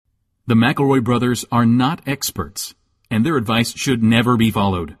The McElroy brothers are not experts, and their advice should never be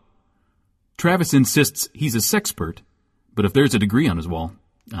followed. Travis insists he's a sexpert, but if there's a degree on his wall,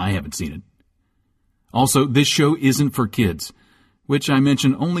 I haven't seen it. Also, this show isn't for kids, which I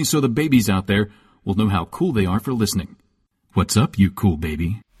mention only so the babies out there will know how cool they are for listening. What's up, you cool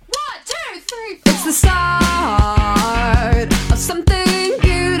baby? 1, 2, 3, 4. It's the start of something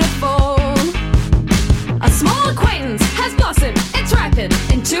beautiful. A small acquaintance has blossomed, it's ripened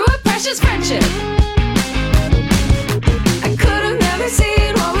into a precious friendship. I could have never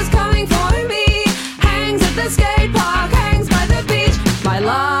seen what was coming for me. Hangs at the skate park, hangs by the beach. My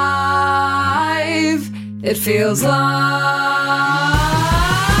life, it feels like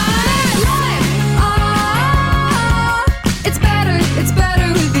it's better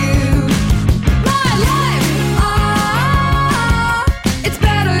with you. My life, it's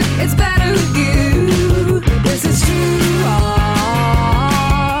better with you. This is true.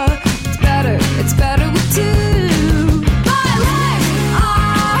 It's better with two. My life,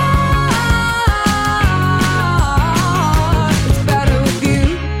 it's better with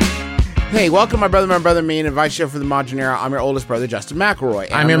you. Hey, welcome, my brother, me, an advice show for the modern era. I'm your oldest brother, Justin McElroy.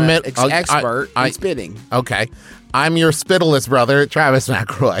 And I'm your expert in spitting. Okay. I'm your spittleless brother, Travis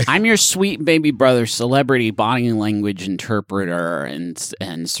McElroy. I'm your sweet baby brother, celebrity body language interpreter and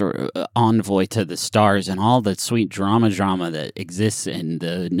sort of envoy to the stars and all the sweet drama that exists in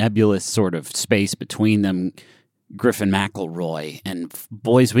the nebulous sort of space between them, Griffin McElroy. And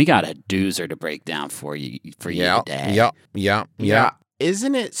boys, we got a doozer to break down for you today. Yeah.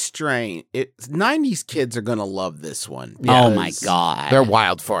 Isn't it strange? 90s kids are going to love this one. Oh, my God. They're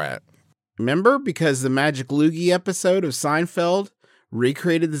wild for it. Remember? Because the Magic Loogie episode of Seinfeld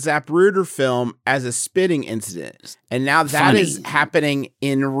recreated the Zapruder film as a spitting incident. And now that is happening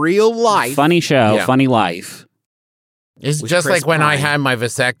in real life. Funny show, funny life. It's just like when I had my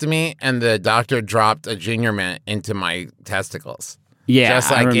vasectomy and the doctor dropped a ginger mint into my testicles. Yeah, just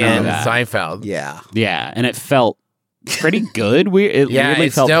like in Seinfeld. Yeah. Yeah, and it felt pretty good. It really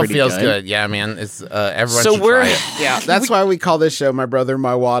it felt still pretty feels good. good. Yeah, man. It's everyone So should we're try it. Yeah, that's why we call this show My Brother,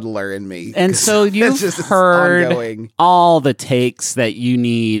 My Waddler, and Me. And so you've heard ongoing. all the takes that you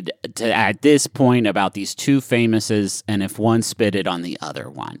need to at this point about these two famouses and if one spitted on the other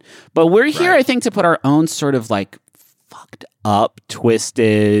one. But we're here, I think, to put our own sort of like fucked up,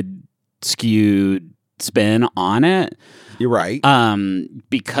 twisted, skewed spin on it. You're right.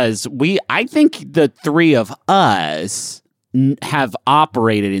 Because I think the three of us have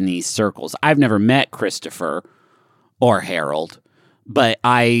operated in these circles. I've never met Christopher or Harold, but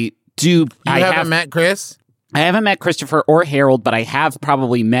I do. You haven't met Chris? I haven't met Christopher or Harold, but I have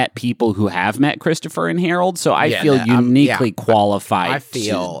probably met people who have met Christopher and Harold, so I feel uniquely qualified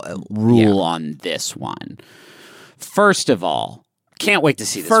to rule on this one. First of all, can't wait to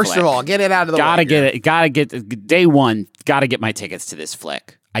see this First flick. of all, get it out of the way. Gotta get day one, gotta get my tickets to this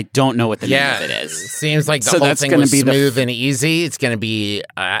flick. I don't know what the name of it is. Seems like the whole thing was smooth and easy. It's going to be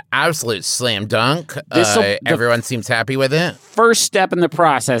absolute slam dunk. Everyone seems happy with it. First step in the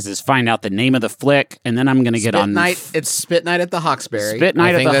process is find out the name of the flick, and then I'm going to get on... It's Spit Night at the Hawkesbury. Spit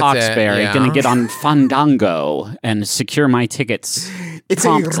Night at the Hawkesbury. Going to get on Fandango and secure my tickets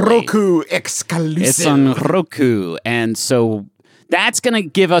promptly. A Roku exclusive. It's on Roku, and so that's going to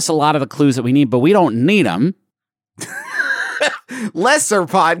give us a lot of the clues that we need, but we don't need them. Lesser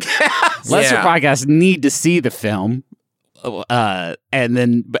podcasts need to see the film, and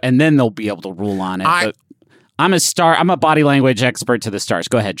then they'll be able to rule on it. But I'm a body language expert to the stars.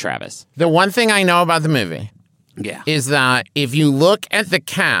 Go ahead, Travis. The one thing I know about the movie, is that if you look at the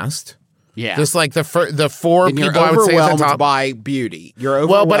cast, just like the four and people, you're I would say overwhelmed at the top, by beauty. You're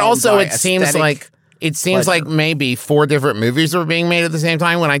overwhelmed but also by it seems like maybe 4 different movies were being made at the same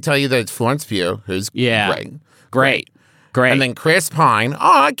time. When I tell you that it's Florence Pugh, who's great. And then Chris Pine. Oh,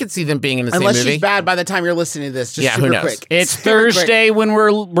 I could see them being in the same movie. Unless she's bad by the time you're listening to this. Just who super knows? quick. It's Thursday when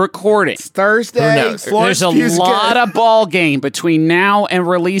we're recording. It's Thursday. Who knows? There's a lot of ball game between now and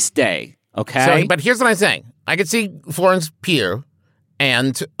release day. Okay, but here's what I'm saying. I could see Florence Pugh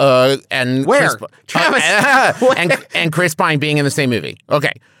and where? Chris, and Chris Pine being in the same movie.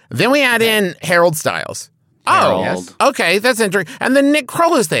 Okay, then we add in Harold Styles. Harold. Okay, that's interesting. And then Nick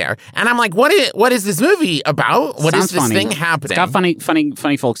Kroll is there, and I'm like, what is this movie about? What is this thing happening? It's got funny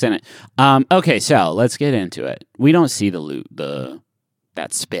folks in it. Okay, so let's get into it. We don't see that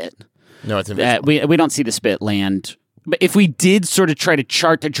spit. No, it's invisible. We don't see the spit land. But if we did sort of try to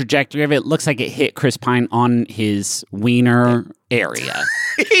chart the trajectory of it, it looks like it hit Chris Pine on his wiener area.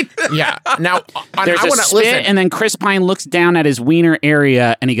 Yeah. Now, there's a spit, and then Chris Pine looks down at his wiener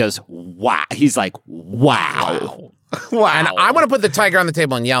area, and he goes, wow. He's like, wow. Wow. And I want to put the tiger on the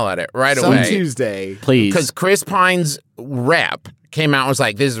table and yell at it right Some away. Tuesday. Please. Because Chris Pine's rep came out and was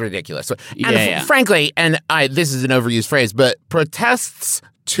like, this is ridiculous. And frankly, and this is an overused phrase, but protests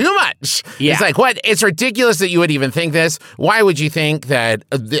too much. Yeah. It's like, what? It's ridiculous that you would even think this. Why would you think that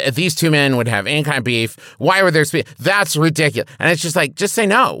these two men would have any kind of beef? Why were there That's ridiculous. And it's just like, just say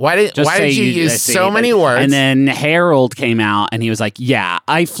no. Why did you use so many words? And then Harold came out and he was like, yeah,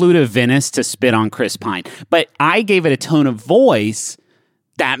 I flew to Venice to spit on Chris Pine. But I gave it a tone of voice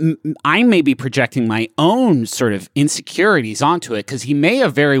that I may be projecting my own sort of insecurities onto it, because he may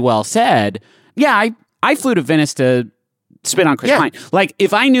have very well said, yeah, I flew to Venice to spit on Chris Pine. Like,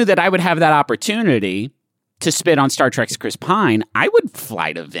 if I knew that I would have that opportunity to spit on Star Trek's Chris Pine, I would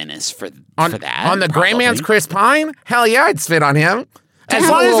fly to Venice for that. On the gray man's Chris Pine? Hell yeah, I'd spit on him. As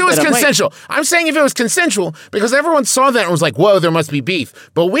long as it was consensual. I'm saying if it was consensual, because everyone saw that and was like, whoa, there must be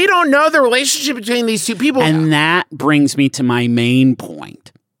beef. But we don't know the relationship between these two people. And that brings me to my main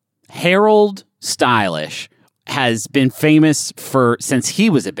point. Harold Stylish has been famous since he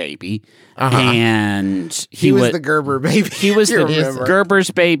was a baby. And he was the Gerber baby. He was the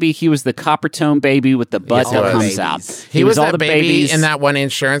Gerber's baby. He was the Coppertone baby with the butt that comes out. He was all the baby in that one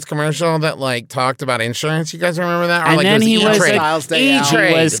insurance commercial that like talked about insurance. You guys remember that? Or and like then he was E-Trade.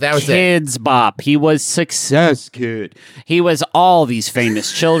 He was Kids Bop. He was Success Kid. He was all these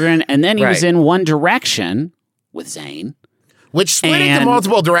famous children. And then he was in One Direction with Zayn. Which split into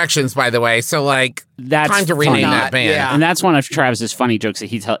multiple directions, by the way. So, like, that's time to rename that band. Yeah. And that's one of Travis's funny jokes that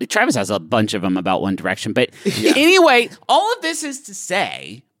he tells. Travis has a bunch of them about One Direction. But anyway, all of this is to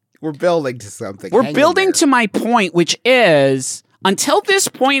say, we're building to something. We're building to my point, which is, until this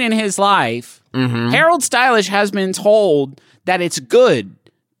point in his life, Harold Stylish has been told that it's good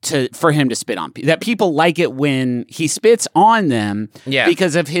for him to spit on people. That people like it when he spits on them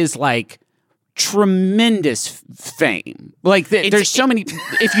because of his, like, tremendous fame. Like there's so many.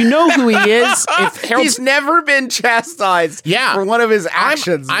 If you know who he is, he's never been chastised for one of his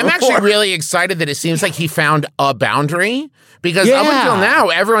actions. I'm actually really excited that it seems like he found a boundary, because up until now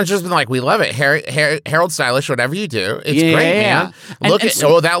everyone's just been like, we love it, Harold Stylish, whatever you do, it's great, man.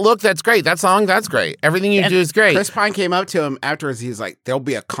 That look, that's great. That song, that's great. Everything you do is great. Chris Pine came up to him afterwards. He's like, there'll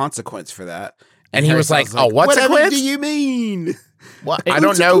be a consequence for that. And he was like, oh, what's a what do you mean? What? I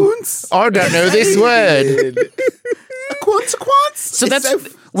don't know. I don't know this word. A consequence? So that's so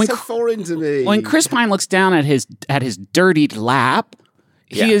foreign to me. When Chris Pine looks down at his dirtied lap,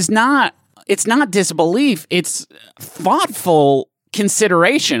 he is not. It's not disbelief. It's thoughtful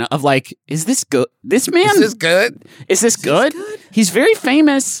consideration of like, is this good? This man, is this good? Is this good? He's very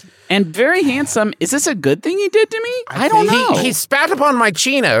famous and very handsome. Is this a good thing he did to me? I don't know. He spat upon my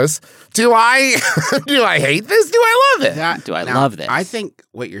chinos. Do I hate this? Do I love it? Do I love this? I think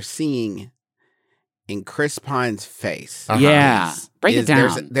what you're seeing in Chris Pine's face. Break it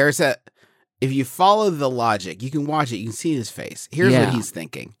down. There's a. If you follow the logic, you can watch it. You can see his face. Here's what he's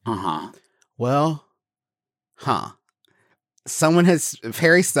thinking. Well, someone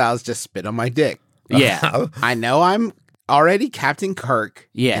Harry Styles just spit on my dick. Yeah. I know I'm already Captain Kirk.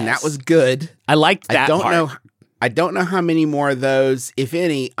 Yeah. And that was good. I liked that part. I don't know how many more of those, if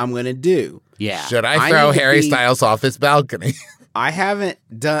any, I'm going to do. Yeah. Should I throw Harry Styles off this balcony? I haven't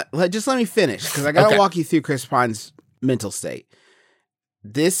done... Just let me finish, because I got to walk you through Chris Pine's mental state.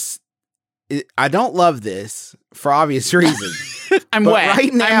 I don't love this for obvious reasons. I'm wet.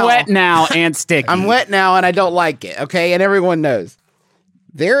 Right now, I'm wet now and sticky. I'm wet now and I don't like it, okay? And everyone knows.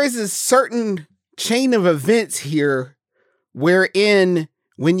 There is a certain chain of events here wherein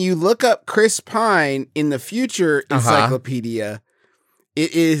when you look up Chris Pine in the future encyclopedia,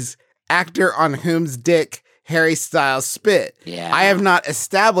 it is actor on whom's dick Harry Styles spit. Yeah. I have not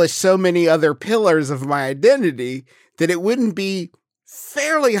established so many other pillars of my identity that it wouldn't be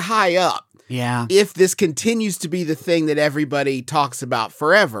fairly high up. Yeah. If this continues to be the thing that everybody talks about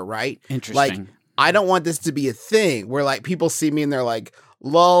forever, right? Interesting. Like, I don't want this to be a thing where like people see me and they're like,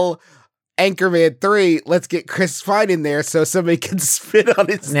 lol, Anchorman 3, let's get Chris Pine in there so somebody can spit on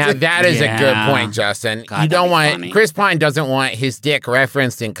his Now, dick. that is a good point, Justin. God, you don't want... Chris Pine doesn't want his dick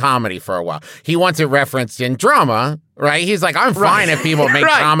referenced in comedy for a while. He wants it referenced in drama, right? He's like, I'm fine if people make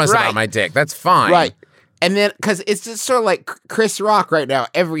dramas about my dick. That's fine. Right. And then, because it's just sort of like Chris Rock right now,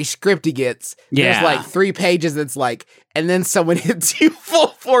 every script he gets, there's like 3 pages that's like, and then someone hits you full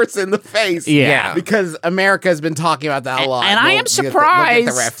force in the face. Yeah. Because America has been talking about that a lot. And I am surprised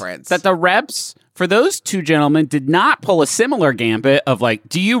the reference. that the reps for those two gentlemen did not pull a similar gambit of like,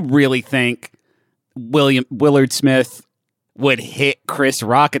 do you really think Willard Smith would hit Chris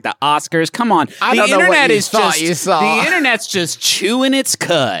Rock at the Oscars? Come on. I don't know what you thought you saw. The internet's just chewing its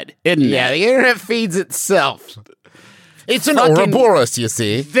cud, isn't it? Yeah, the internet feeds itself. It's an fucking- Ouroboros, you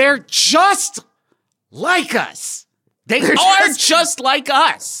see. They're just like us. They are just like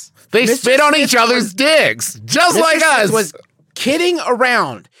us. They Mr. spit on Smith each other's dicks, just Mr. like Smith us. was kidding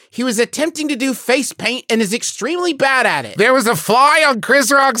around. He was attempting to do face paint and is extremely bad at it. There was a fly on Chris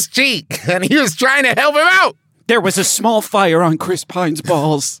Rock's cheek, and he was trying to help him out. There was a small fire on Chris Pine's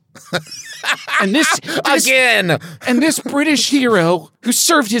balls. And this Again. And this British hero who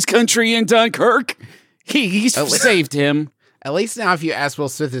served his country in Dunkirk, he's saved him. At least now, if you ask Will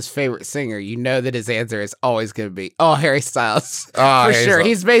Smith his favorite singer, you know that his answer is always going to be, Harry Styles. For Harry sure. Styles.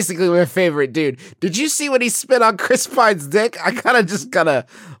 He's basically my favorite dude. Did you see when he spit on Chris Pine's dick? I kind of just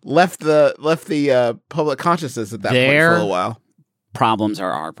left the public consciousness at that point for a little while. Problems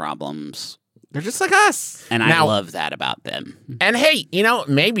are our problems. They're just like us. And I Now- love that about them. And hey,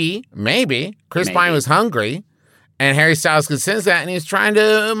 maybe Chris Pine was hungry, and Harry Styles could sense that, and he was trying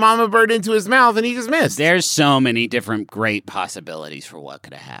to mama bird into his mouth, and he just missed. There's so many different great possibilities for what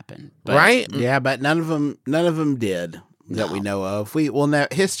could have happened. But Right? Yeah, but none of them did that we know of.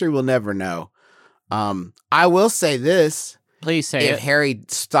 History will never know. I will say this. Please say If it. Harry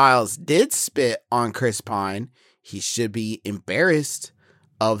Styles did spit on Chris Pine, he should be embarrassed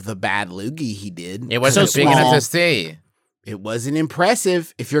of the bad loogie he did. It wasn't So big enough small. to see. It wasn't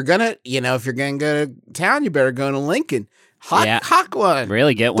impressive. If you're gonna go to town, you better go to Lincoln. Hawk one.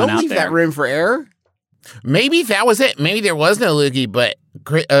 Really get one Don't out leave there. that room for error. Maybe that was it. Maybe there was no loogie, but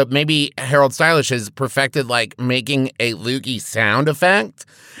maybe Harold Stylish has perfected like making a loogie sound effect,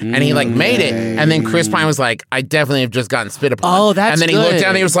 and he like made it. And then Chris Pine was like, "I definitely have just gotten spit upon." Oh, that's And then he looked good. down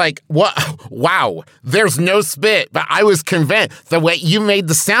and he was like, "What? Wow, there's no spit." But I was convinced the way you made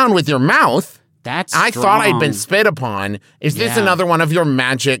the sound with your mouth. That's I thought I'd been strong. spit upon. Is this Yeah. another one of your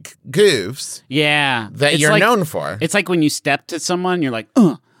magic goofs Yeah. that It's you're like- known for? It's like when you step to someone, you're like,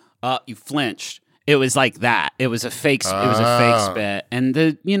 you flinched. It was like that. It was a fake. It was a fake spit, and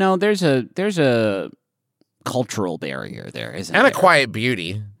there's a cultural barrier there, isn't And there? a quiet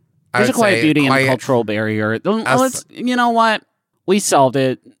beauty. I There's a would quiet say beauty and a quiet- cultural barrier. Us- Let's. You know what? We solved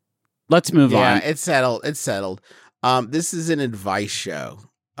it. Let's move Yeah, on. it's settled. It's settled. This is an advice show.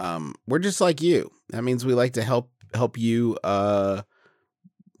 We're just like you. That means we like to help you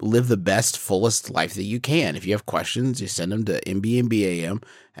live the best, fullest life that you can. If you have questions, you send them to MBMBaM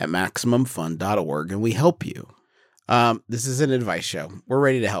at MaximumFun.org, and we help you. This is an advice show. We're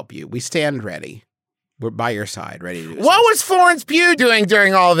ready to help you. We stand ready. We're by your side, ready to do What was Florence Pugh doing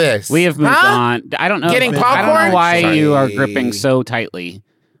during all this? We have moved on. I don't know. Getting I don't popcorn? know why Sorry. you are gripping so tightly.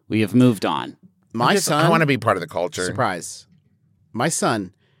 We have moved on. My son, I want to be part of the culture. surprise. My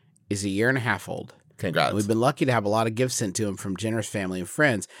son is a year and a half old. Congrats. And we've been lucky to have a lot of gifts sent to him from generous family and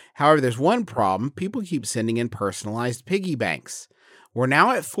friends. However, there's one problem. People keep sending in personalized piggy banks. We're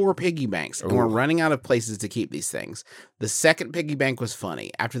now at 4 piggy banks, and we're running out of places to keep these things. The second piggy bank was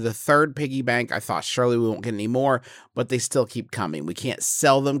funny. After the third piggy bank, I thought surely we won't get any more, but they still keep coming. We can't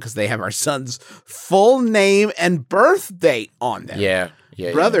sell them because they have our son's full name and birth date on them. Yeah.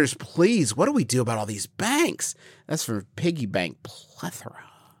 Brothers, please, what do we do about all these banks? That's from Piggy Bank Plethora.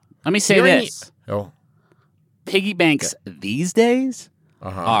 Let me say You're in- this: Oh. piggy banks these days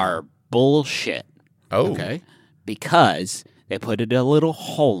Uh-huh. are bullshit Oh. Okay. because they put a little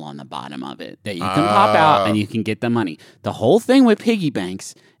hole on the bottom of it that you can pop out and you can get the money. The whole thing with piggy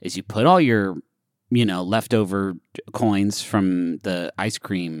banks is you put all your, leftover coins from the ice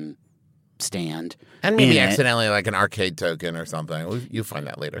cream stand. And maybe in it. accidentally like an arcade token or something. You'll find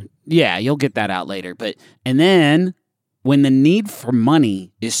that later. Yeah, you'll get that out later. And then when the need for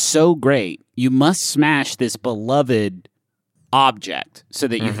money is so great, you must smash this beloved object so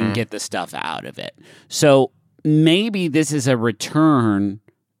that you can get the stuff out of it. So maybe this is a return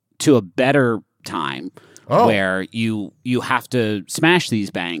to a better time where you have to smash these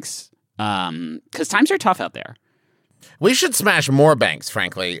banks because times are tough out there. We should smash more banks,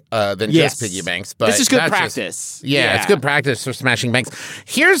 frankly, than Yes. just piggy banks. But This is good that's practice. It's good practice for smashing banks.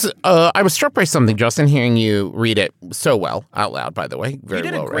 Here's, I was struck by something, Justin, hearing you read it so well out loud. By the way, very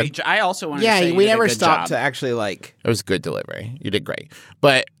well read. I also want to Yeah, say we never stopped to actually It was good delivery. You did great.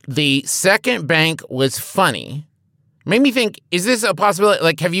 But the second bank was funny. Made me think: is this a possibility?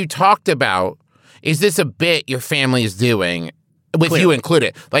 Like, have you talked about? Is this a bit your family is doing? With you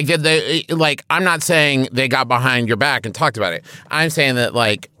included. Like, I'm not saying they got behind your back and talked about it. I'm saying that,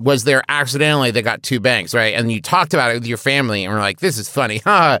 was there accidentally they got 2 banks, right? And you talked about it with your family and were like, this is funny.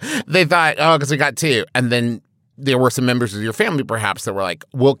 They thought, because we got 2. And then there were some members of your family, perhaps, that were like,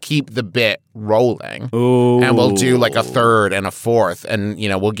 we'll keep the bit rolling. Ooh. And we'll do a 3rd and a 4th. And,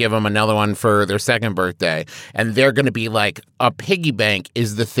 we'll give them another one for their 2nd birthday. And they're going to be like, a piggy bank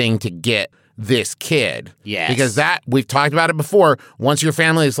is the thing to get this kid. Yes. Because that, we've talked about it before. Once your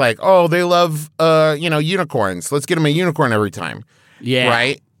family is like, oh, they love, unicorns. Let's get them a unicorn every time. Yeah.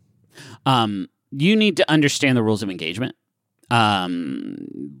 Right? You need to understand the rules of engagement.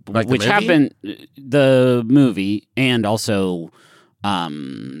 Like which the have been the movie and also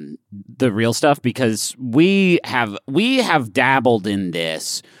the real stuff, because we have dabbled in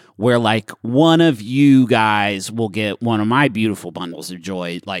this where like one of you guys will get one of my beautiful bundles of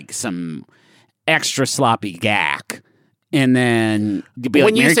joy, like some extra sloppy gack, and then be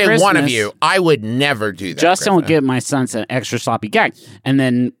when like, you say Merry one of Christmas. you, I would never do that. Justin will Griffin. give my son some extra sloppy gag. And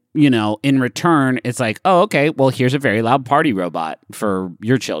then, in return, it's like, oh, okay, well, here's a very loud party robot for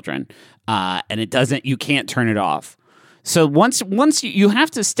your children. And you can't turn it off. So once you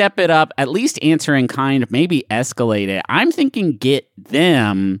have to step it up, at least answer in kind, maybe escalate it. I'm thinking get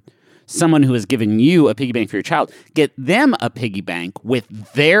them, someone who has given you a piggy bank for your child, get them a piggy bank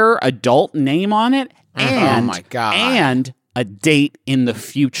with their adult name on it and, oh my God. and a date in the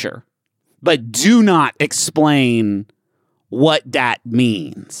future. But do not explain what that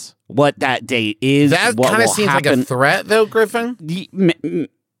means, what that date is. That kind of seems like a threat, though, Griffin.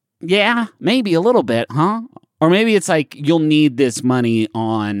 Yeah, maybe a little bit, huh? Or maybe it's like you'll need this money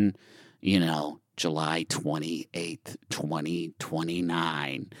on, July 28th,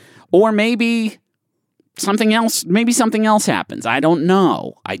 2029. Or maybe something else happens. I don't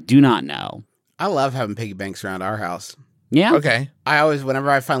know. I do not know. I love having piggy banks around our house. Yeah. Okay. I always, whenever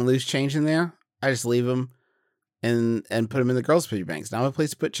I find loose change in there, I just leave them and put them in the girls' piggy banks. Now I have a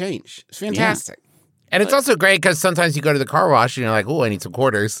place to put change. It's fantastic. And it's also great because sometimes you go to the car wash and you're like, oh, I need some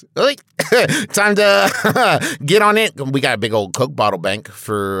quarters. Like, time to get on it. We got a big old Coke bottle bank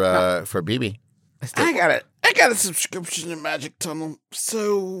for BB. I got a subscription to Magic Tunnel,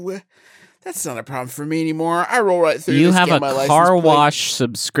 so that's not a problem for me anymore. I roll right through. You this, have get a my license car plate. wash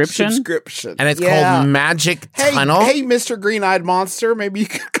subscription? Subscription. And it's called Magic Tunnel. Hey, Mr. Green-Eyed Monster, maybe you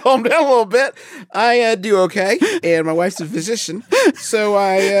could calm down a little bit. I do okay, and my wife's a physician,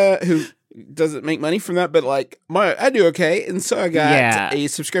 so who doesn't make money from that, but I do okay, and so I got a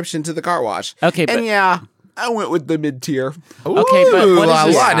subscription to the car wash. Okay, but and I went with the mid-tier. Okay, but what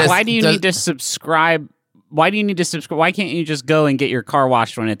is this? Ooh, Why do you need to subscribe? Why do you need to subscribe? Why can't you just go and get your car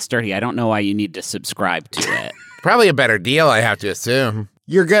washed when it's dirty? I don't know why you need to subscribe to it. Probably a better deal, I have to assume.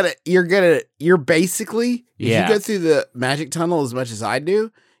 You're basically, if you go through the Magic Tunnel as much as I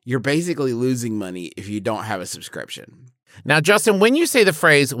do, you're basically losing money if you don't have a subscription. Now, Justin, when you say the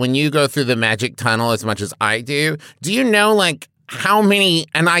phrase, when you go through the Magic Tunnel as much as I do you know, how many,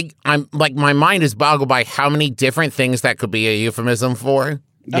 and I'm my mind is boggled by how many different things that could be a euphemism for?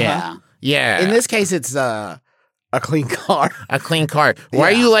 Yeah. Yeah. In this case, it's a clean car. A clean car. Why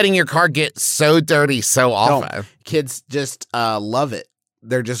are you letting your car get so dirty so often? Kids just love it.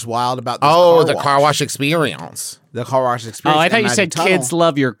 They're just wild about this car wash experience. The car wash experience. Oh, I thought you said Tunnel. kids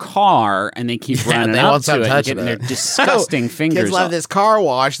love your car and they keep running they up won't stop to it and touching getting their it. disgusting fingers Kids love up. this car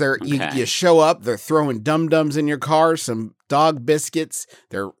wash. You show up, they're throwing dum-dums in your car, some dog biscuits,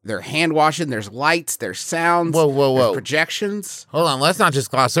 they're hand washing, there's lights, there's sounds, Whoa. there's projections. Hold on, let's not just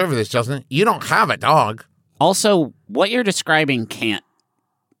gloss over this, Justin. You don't have a dog. Also, what you're describing can't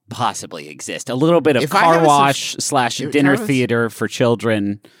possibly exist. A little bit of If I car have a wash / dinner Travis? theater for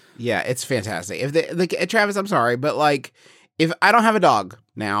children. Yeah, it's fantastic. If Travis, I'm sorry, but if I don't have a dog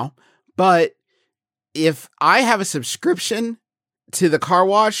now, but if I have a subscription to the car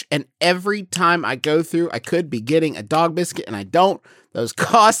wash and every time I go through, I could be getting a dog biscuit and I don't, those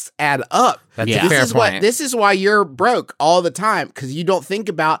costs add up. That's Yeah. a fair point. This is why you're broke all the time, because you don't think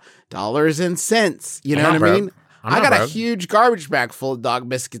about dollars and cents. You know I'm what not I mean? broke. I'm I not got a broke. huge garbage bag full of dog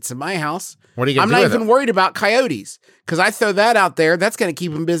biscuits in my house. What are you going I'm to do not with even it? worried about coyotes, because I throw that out there. That's going to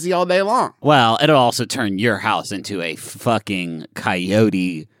keep them busy all day long. Well, it'll also turn your house into a fucking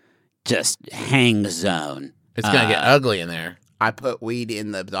coyote just hang zone. It's going to get ugly in there. I put weed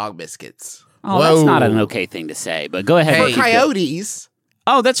in the dog biscuits. Oh, that's Whoa. not an okay thing to say, but go ahead. Hey, and For keep going. coyotes,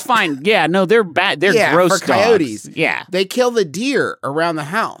 Oh, that's fine. Yeah, no, they're bad. They're gross for coyotes. dogs. Yeah. They kill the deer around the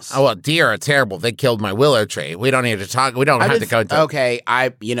house. Oh, well, deer are terrible. They killed my willow tree. We don't need to talk. We don't have to go into Okay,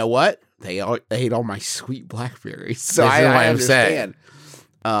 you know what? They ate all my sweet blackberries. So This is what I I'm saying.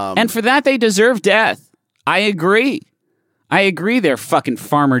 understand. And for that, they deserve death. I agree. They're fucking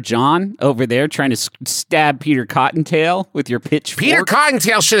Farmer John over there trying to stab Peter Cottontail with your pitchfork. Peter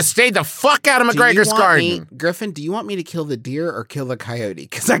Cottontail should have stayed the fuck out of Do you McGregor's want garden. Griffin, do you want me to kill the deer or kill the coyote?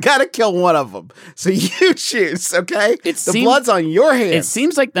 Because I got to kill one of them. So you choose, okay? The blood's on your hands. It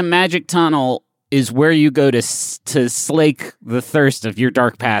seems like the Magic Tunnel is where you go to slake the thirst of your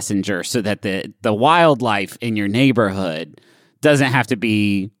dark passenger so that the wildlife in your neighborhood doesn't have to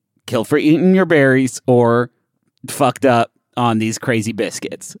be killed for eating your berries or fucked up on these crazy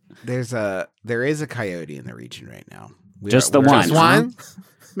biscuits. There is a coyote in the region right now. Just the one. Just one?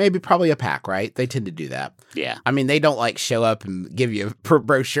 Maybe probably a pack, right? They tend to do that. Yeah. I mean, they don't like show up and give you a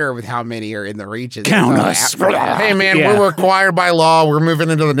brochure with how many are in the region. Count It's us. not an app. Hey, man, Yeah. we're required by law. We're moving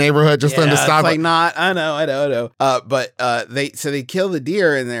into the neighborhood just to It's stop like it. not. I know. But they kill the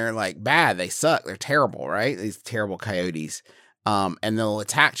deer and they're like bad. They suck. They're terrible, right? These terrible coyotes. And they'll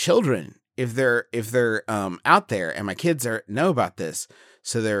attack children if they're out there. And my kids know about this,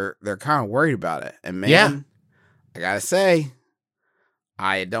 so they're kind of worried about it. And man, Yeah. I gotta say,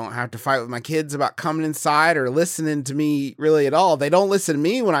 I don't have to fight with my kids about coming inside or listening to me really at all. They don't listen to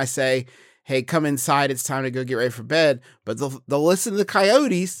me when I say, "Hey, come inside. It's time to go get ready for bed." But they'll listen to the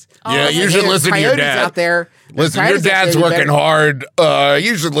coyotes. Yeah, you Hey, should there's listen to your coyotes dad. out there. There's Listen, your coyotes out there, dad's you working better- hard.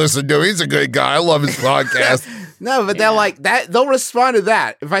 You should listen to him. He's a good guy. I love his podcast. No, but they're like that. They'll respond to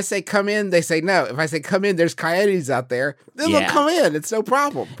that. If I say come in, they say no. If I say come in, there's coyotes out there. Then Yeah. they'll come in. It's no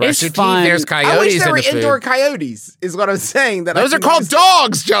problem. Brush your teeth. fun. There's I wish coyotes there in were the food. indoor coyotes. Is what I'm saying. That Those I are can called use-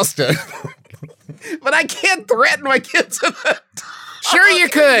 dogs, Justin. But I can't threaten my kids with that. Sure you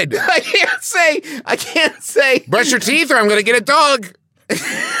could. I can't say. Brush your teeth or I'm going to get a dog.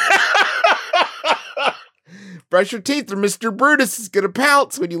 Brush your teeth or Mr. Brutus is going to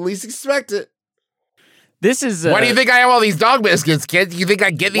pounce when you least expect it. This is. Why do you think I have all these dog biscuits, kid? You think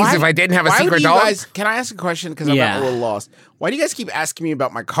I'd get these if I didn't have a why secret do you dog? guys, can I ask a question? Because I'm Yeah. a little lost. Why do you guys keep asking me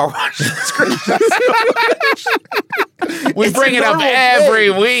about my car wash subscription? We It's bring a it up normal every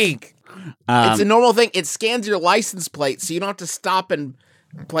thing. week. It's a normal thing. It scans your license plate, so you don't have to stop and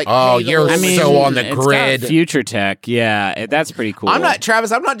like. Oh, pay the you're little- so on the it's got grid. future tech. Yeah, that's pretty cool. I'm not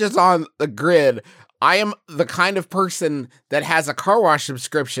Travis. I'm not just on the grid. I am the kind of person that has a car wash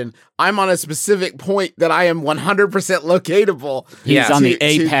subscription. I'm on a specific point that I am 100% locatable. He's Yeah. on the To-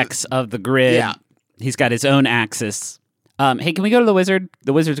 apex of the grid. Yeah. He's got his own axis. Hey, can we go to the wizard?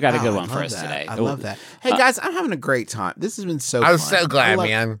 The wizard's got a good Oh, one I for love us that. today. I love that. Hey guys, I'm having a great time. This has been so I was fun. so glad, I love,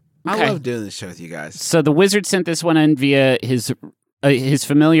 man. I Okay. love doing this show with you guys. So the wizard sent this one in via his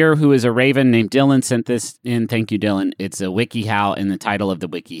familiar, who is a raven named Dylan, sent this in. Thank you, Dylan. It's a WikiHow, and the title of the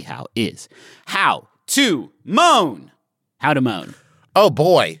WikiHow is "How to Moan." How to moan. Oh,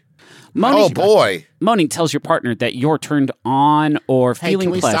 boy. Moaning, Oh, boy. Moaning tells your partner that you're turned on or Hey, feeling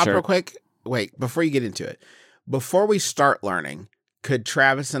can we pleasure. stop real quick? Wait, before you get into it. Before we start learning, could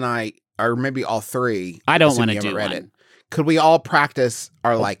Travis and I, or maybe all three, I don't assuming wanna you haven't do read one. it, could we all practice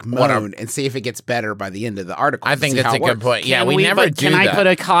our like what moan and see if it gets better by the end of the article? I and think see that's how a it good works? point. Yeah, Can we never but do Can that. I put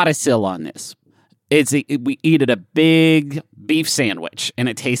a codicil on this? We eat at a big beef sandwich, and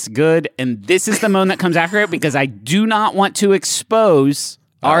it tastes good. And this is the moan that comes after it because I do not want to expose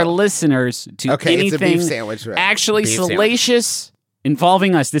our listeners to Okay, it's a anything beef sandwich, right? actually Beef sandwich. salacious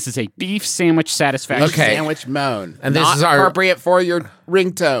involving us. This is a beef sandwich satisfaction. Okay. Sandwich moan. And this Not is our- appropriate for your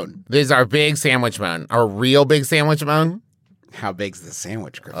ringtone. This is our big sandwich moan. Our real big sandwich moan. How big's the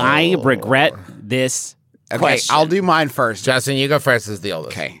sandwich, Griffin? I regret this Okay, question. I'll do mine first. Justin, you go first as the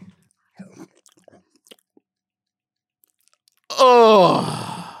oldest. Okay.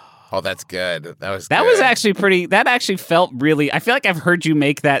 Oh, that's good. That was That good. was actually pretty. That actually felt really. I feel like I've heard you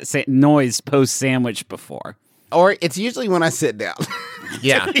make that noise post sandwich before. Or it's usually when I sit down.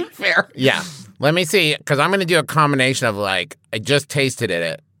 Yeah. To be fair. Yeah. Let me see, because I'm going to do a combination of like, I just tasted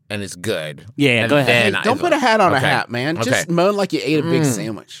it and it's good. Yeah, And go ahead. then Hey, don't put a hat on a Okay. hat, man. Okay. Just moan like you ate a big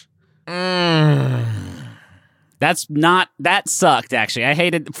sandwich. That's not. That sucked. Actually, I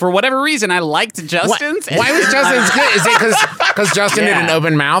hated. For whatever reason, I liked Justin's. Why was Justin's good? Is it because Justin did an Yeah.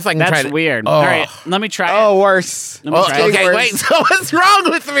 open mouth? I can try That's to, weird. Oh. All right, let me try. Oh, worse. Let me Oh, try it. okay, worse. wait. So what's wrong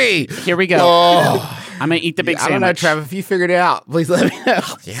with me? Here we go. Oh. I'm gonna eat the big I don't know, sandwich. Trav. If you figured it out, please let me know.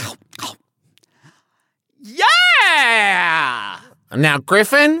 Yeah. Now,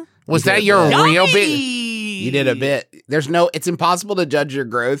 Griffin, was that your real big? You did a bit. It's impossible to judge your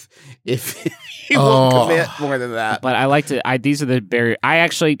growth if you won't commit more than that. But I like to. These are the barrier. I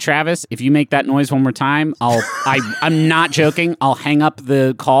actually, Travis, if you make that noise one more time, I'm not joking. I'll hang up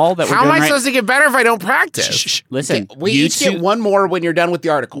the call that we're How doing am I right. supposed to get better if I don't practice? Shh. Listen, We you each two, get one more when you're done with the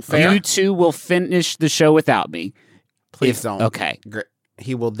article. Fair? you two will finish the show without me. Please don't. Okay.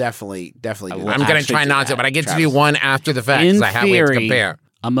 He will definitely do that. I'm going to actually try do not to, that, but I get to Travis. do one after the fact In because we have to theory, compare.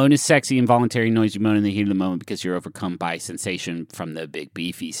 a moan is sexy, involuntary noise you moan in the heat of the moment because you're overcome by sensation from the big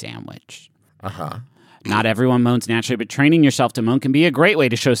beefy sandwich. Not everyone moans naturally, but training yourself to moan can be a great way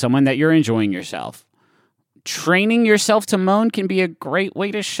to show someone that you're enjoying yourself. Training yourself to moan can be a great way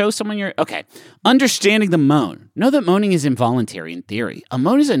to show someone you're... Okay. Understanding the moan. Know that moaning is involuntary in theory. A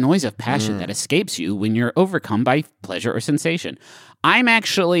moan is a noise of passion that escapes you when you're overcome by pleasure or sensation. I'm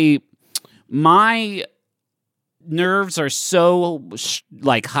actually, my nerves are so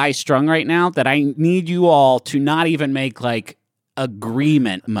like high strung right now that I need you all to not even make like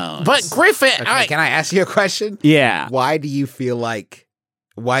agreement moans. But Griffin, Okay, can I ask you a question? Yeah. Why do you feel like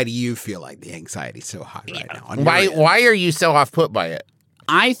the anxiety's so high right now? on your end? why are you so off put by it?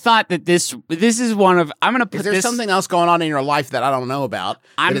 I thought that this is one of, I'm going to put Is there this, something else going on in your life that I don't know about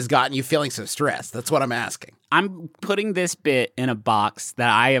I'm- that has gotten you feeling so stressed? That's what I'm asking. I'm putting this bit in a box that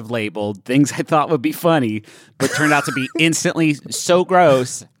I have labeled things I thought would be funny, but turned out to be instantly so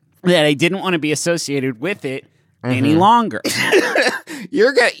gross that I didn't want to be associated with it any longer.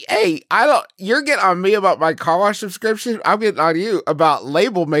 You're getting on me about my car wash subscription. I'm getting on you about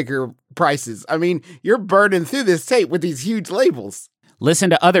label maker prices. I mean, you're burning through this tape with these huge labels. Listen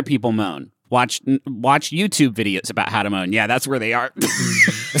to other people moan. Watch YouTube videos about how to moan. Yeah, that's where they are.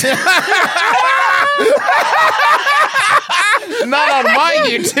 Not on my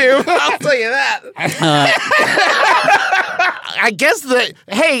YouTube, I'll tell you that. I guess that,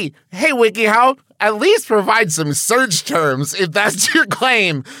 hey, WikiHow, at least provide some search terms if that's your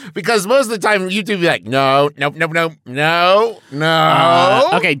claim. Because most of the time YouTube be like, no.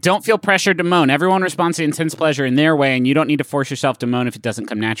 Okay, don't feel pressured to moan. Everyone responds to intense pleasure in their way, and you don't need to force yourself to moan if it doesn't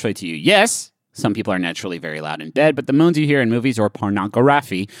come naturally to you. Yes, some people are naturally very loud in bed, but the moans you hear in movies or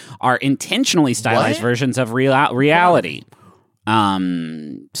pornography are intentionally stylized versions of reality.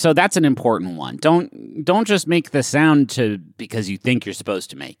 So that's an important one. Don't just make the sound because you think you're supposed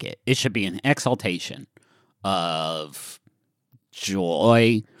to make it. It should be an exaltation of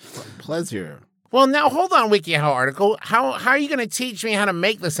joy, Pleasure. Well, now hold on, WikiHow article. How are you going to teach me how to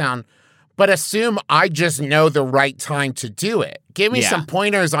make the sound, but assume I just know the right time to do it? Give me some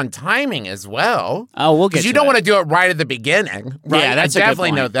pointers on timing as well. Oh, we'll get because you don't want to do it right at the beginning. Right? Yeah, that's I a good definitely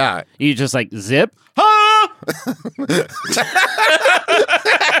point. know that. You just like zip.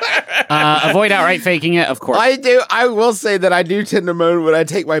 Avoid outright faking it, of course. I do. I will say that I do tend to moan when I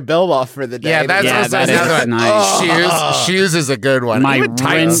take my belt off for the day. Yeah, that's also that another is one. nice. Shoes is a good one. Even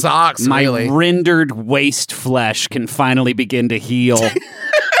tight socks, my really. rendered waist flesh can finally begin to heal.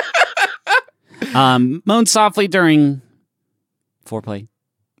 Moan softly during foreplay.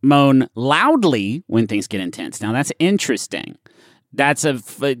 Moan loudly when things get intense. Now that's interesting.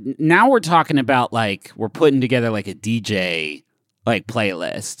 Now we're talking about like we're putting together like a DJ like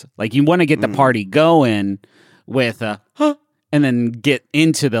playlist. Like you want to get the party going with a and then get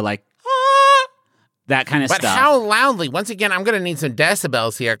into the like that kind of But stuff. how loudly? Once again, I'm going to need some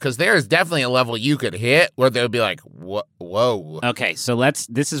decibels here because there is definitely a level you could hit where they'll be like, whoa. Okay, so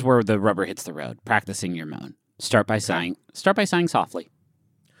this is where the rubber hits the road. Practicing your moan. Start by sighing softly.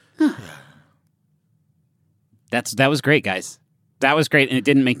 That was great, guys. That was great, and it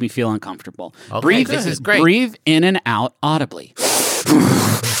didn't make me feel uncomfortable. Okay, this is great. Breathe in and out audibly.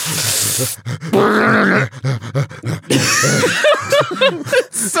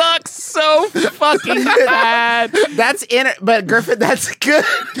 Sucks so fucking bad. That's in it, but Griffin, that's good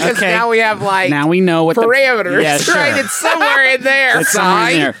because Okay. now we have like Now we know what parameters, Yeah, sure. right? It's somewhere in there. It's somewhere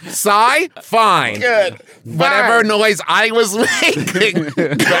in there. Sigh, fine. Good. Whatever noise I was making,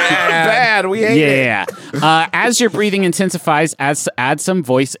 Bad. We hate it. Yeah. As your breathing intensifies, add some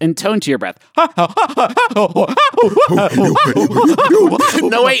voice and tone to your breath.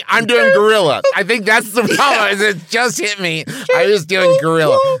 No, wait, I'm doing gorilla. I think that's the problem. Is it just hit me? I was doing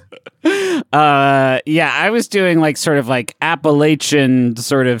gorilla. Yeah, I was doing like sort of like Appalachian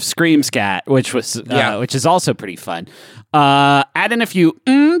sort of scream scat, which is also pretty fun. Add in a few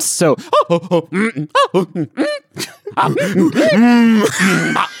so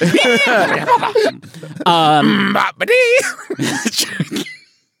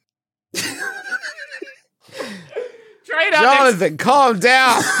try it out. Jonathan, calm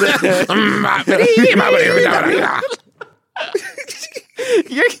down.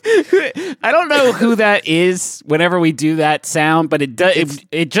 I don't know who that is whenever we do that sound, but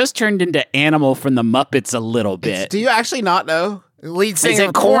it just turned into Animal from the Muppets a little bit. Do you actually not know? Lead Is singer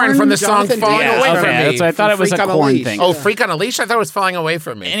it Korn Korn? from the song Jonathan Falling Davis. Away okay, from Me. that's what I thought it was Freak a on a Korn Leash. thing. Oh, Freak on a Leash? I thought it was Falling Away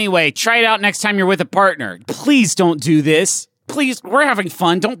from Me. Anyway, try it out next time you're with a partner. Please don't do this. Please, we're having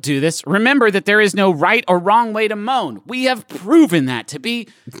fun. Don't do this. Remember that there is no right or wrong way to moan. We have proven that to be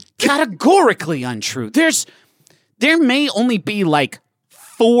categorically untrue. There may only be like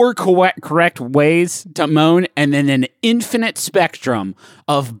 4 correct ways to moan and then an infinite spectrum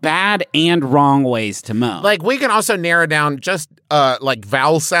of bad and wrong ways to moan. Like, we can also narrow down just, like,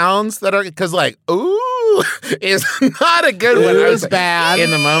 vowel sounds that are, because, like, ooh is not a good one. Ooh is bad. In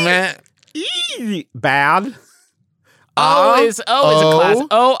the moment. Bad. is a classic.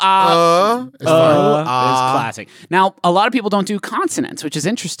 It's fine. Is classic. Now, a lot of people don't do consonants, which is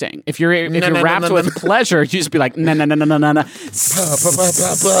interesting. If you're rapped with pleasure, you just be like na na na na na na na.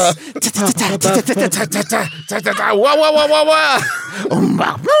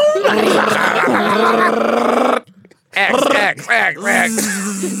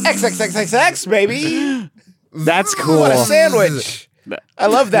 XXXXX, baby. That's cool. What a sandwich. I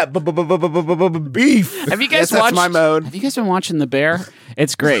love that beef. Have you guys watched? watched? That's my mode. Have you guys been watching The Bear?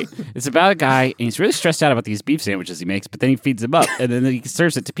 It's great. It's about a guy, and he's really stressed out about these beef sandwiches he makes, but then he feeds them up, and then he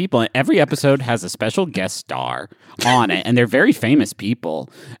serves it to people. And every episode has a special guest star on it, and they're very famous people.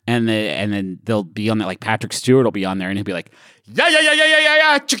 And then they'll be on there, like Patrick Stewart will be on there, and he'll be like,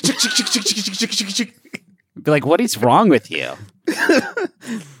 yeah. Chick. Be like, what is wrong with you?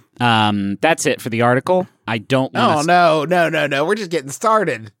 That's it for the article. I don't want No. We're just getting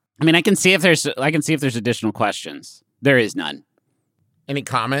started. I mean, I can see if there's additional questions. There is none. Any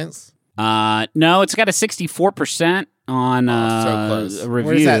comments? No, it's got a 64% on so close. a review.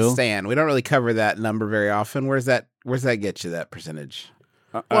 Where does that stand? We don't really cover that number very often. Where's that get you, that percentage?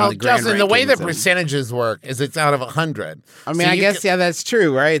 Well, the grand Justin, the way the rankings and- percentages work is it's out of 100. I mean, So I you guess, can- yeah, that's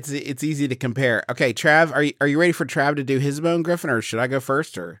true, right? It's easy to compare. Okay, Trav, are you ready for Trav to do his bone, Griffin, or should I go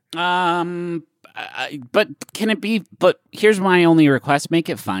first? Or But can it be? But here's my only request: make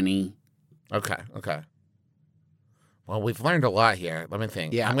it funny. Okay. Well, we've learned a lot here. Let me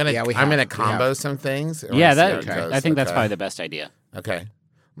think. Yeah, I'm gonna yeah, we I'm have. gonna We combo have. some things. and Yeah, we'll see how it okay. goes. I think that's Okay. probably the best idea. Okay.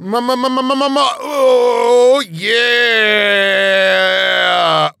 Oh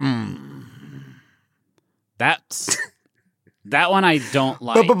yeah. That's that one I don't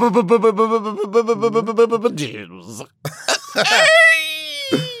like.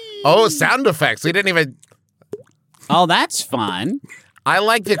 Oh, sound effects. We didn't even. Oh, that's fun. I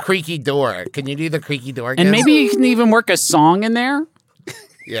like the creaky door. Can you do the creaky door again? And maybe you can even work a song in there.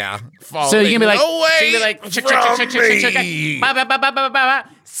 Yeah. So you can be like, away so you can be like, from me. ba, ba, ba, ba, ba, ba, ba.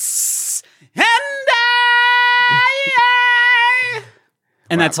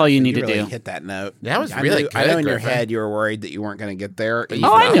 And that's all you need to really do. hit that note. That was I really knew- good, I know in your Griffin. head you were worried that you weren't going to get there.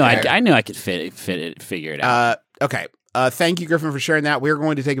 Oh, I knew. Okay. I knew I could figure it out. Okay. Thank you, Griffin, for sharing that. We're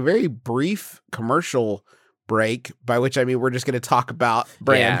going to take a very brief commercial break, by which I mean we're just going to talk about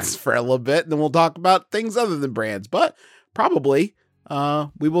brands for a little bit, and then we'll talk about things other than brands. But probably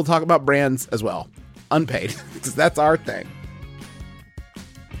we will talk about brands as well, unpaid, because that's our thing.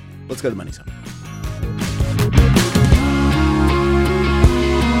 Let's go to Money Zone.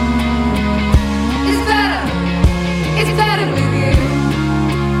 It's better with you.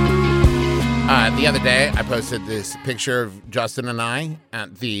 The other day, I posted this picture of Justin and I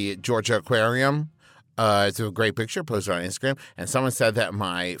at the Georgia Aquarium. It's a great picture, posted on Instagram, and someone said that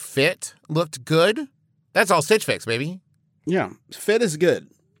my fit looked good. That's all Stitch Fix, baby. Yeah, fit is good.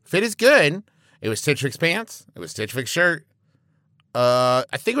 Fit is good. It was Stitch Fix pants. It was Stitch Fix shirt. I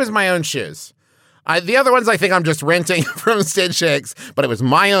think it was my own shoes. The other ones I think I'm just renting from Stitch Fix, but it was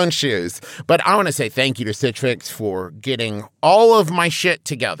my own shoes. But I want to say thank you to Stitch Fix for getting all of my shit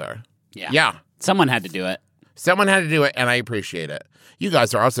together. Yeah. Someone had to do it. Someone had to do it, and I appreciate it. You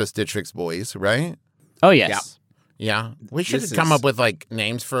guys are also Stitch Fix boys, right? Oh, yes. Yeah. We should This come is- up with like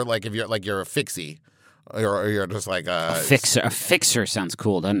names for like if you're a fixie, or you're just like A fixer sounds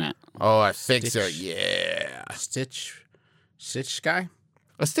cool, doesn't it? Oh, a fixer, Stitch. yeah. Stitch guy.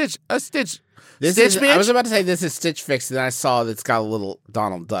 A stitch. This Stitch is. bitch? I was about to say this is Stitch Fix, and then I saw that's got a little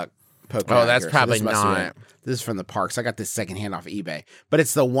Donald Duck poking. Oh, out that's here, probably this must be not. it. This is from the parks. I got this secondhand off eBay, but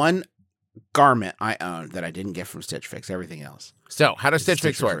it's the one garment I own that I didn't get from Stitch Fix. Everything else. So, how does Stitch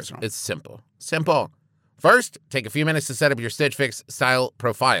Stitch Fix Fix work? original. It's simple. Simple. First, take a few minutes to set up your Stitch Fix style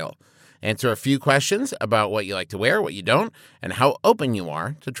profile. Answer a few questions about what you like to wear, what you don't, and how open you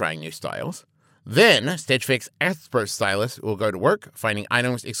are to trying new styles. Then, Stitch Fix expert stylist will go to work finding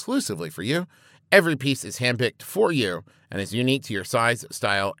items exclusively for you. Every piece is handpicked for you and is unique to your size,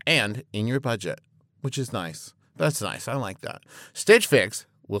 style, and in your budget, which is nice. That's nice. I like that. Stitch Fix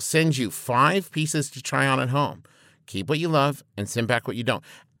will send you 5 pieces to try on at home. Keep what you love and send back what you don't.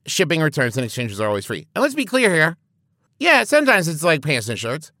 Shipping, returns, and exchanges are always free. And let's be clear here. Yeah, sometimes it's like pants and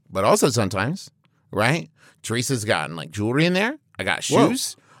shirts, but also sometimes, right? Teresa's gotten like jewelry in there. I got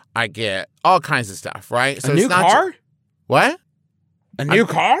shoes. I get all kinds of stuff, right? So a new car? What? A new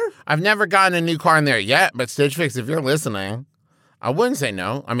car? I've never gotten a new car in there yet, but Stitch Fix, if you're listening, I wouldn't say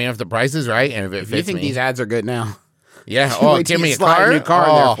no. I mean, if the price is right and if it If you fits think me. these ads are good now, Yeah. Wait Oh, till give you me a slide card. a new car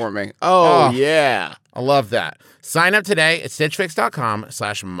in there for me. Oh, yeah. I love that. Sign up today at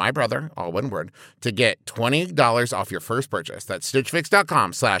stitchfix.com/mybrother, all one word, to get $20 off your first purchase. That's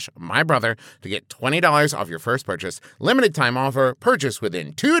stitchfix.com/mybrother to get $20 off your first purchase. Limited time offer. Purchase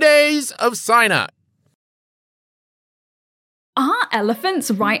within 2 days of sign up. Are elephants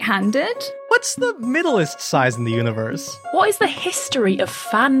right-handed? What's the middlest size in the universe? What is the history of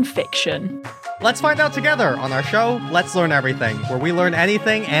fan fiction? Let's find out together on our show, Let's Learn Everything, where we learn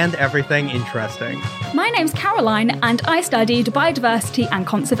anything and everything interesting. My name's Caroline, and I studied biodiversity and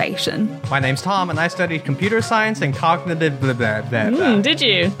conservation. My name's Tom, and I studied computer science and cognitive blah, blah, blah, blah. Did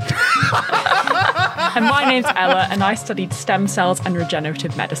you? And my name's Ella, and I studied stem cells and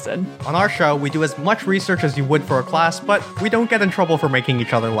regenerative medicine. On our show, we do as much research as you would for a class, but we don't get in trouble for making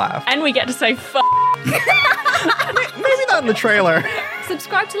each other laugh. And we get to say f***. Maybe not in the trailer.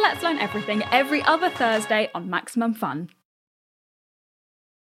 Subscribe to Let's Learn Everything every other Thursday on Maximum Fun.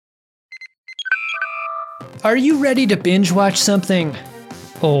 Are you ready to binge watch something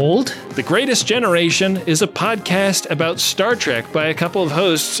old? The Greatest Generation is a podcast about Star Trek by a couple of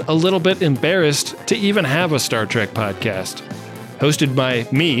hosts a little bit embarrassed to even have a Star Trek podcast. Hosted by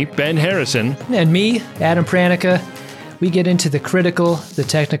me, Ben Harrison. And me, Adam Pranica. We get into the critical, the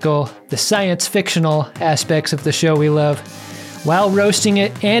technical, the science fictional aspects of the show we love, while roasting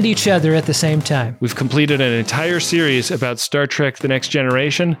it and each other at the same time. We've completed an entire series about Star Trek The Next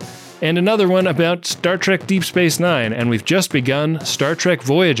Generation, and another one about Star Trek Deep Space Nine, and we've just begun Star Trek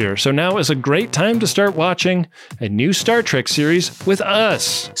Voyager, so now is a great time to start watching a new Star Trek series with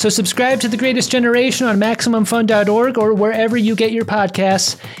us. So subscribe to The Greatest Generation on MaximumFun.org or wherever you get your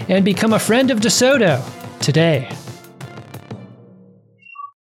podcasts, and become a friend of DeSoto today.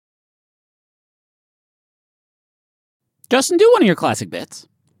 Justin, do one of your classic bits.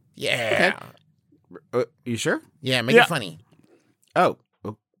 Yeah. You sure? Yeah, make it funny. Oh,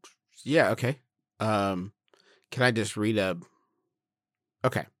 yeah, okay. Can I just read a...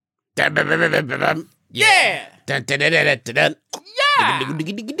 Okay. Yeah.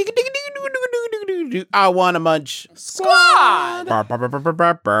 I want to munch. Squad. I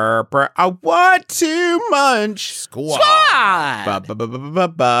want to munch. Squad.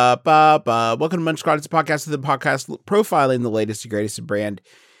 Welcome to Munch Squad. It's a podcast of the podcast profiling the latest and greatest in brand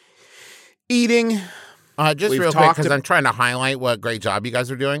eating. Just real quick, because I'm trying to highlight what great job you guys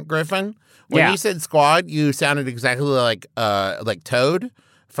are doing, Griffin. When you said squad, you sounded exactly like Toad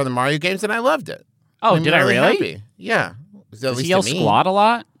from the Mario games, and I loved it. Oh, did I really? Happy. Yeah. Does he yell squad a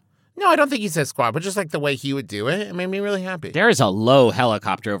lot? No, I don't think he says squad, but just like the way he would do it, it made me really happy. There is a low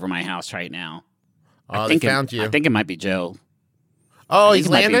helicopter over my house right now. Oh, they found you. I think it might be Joe. Oh, he's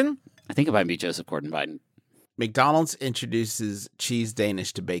landing? I think it might be Joseph Gordon-Biden. McDonald's introduces cheese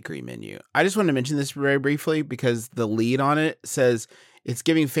Danish to bakery menu. I just want to mention this very briefly because the lead on it says it's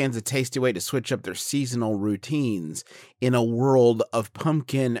giving fans a tasty way to switch up their seasonal routines in a world of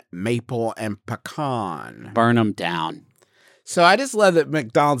pumpkin, maple, and pecan. Burn them down. So I just love that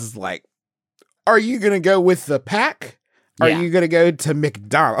McDonald's is like, are you going to go with the pack? Are you going to go to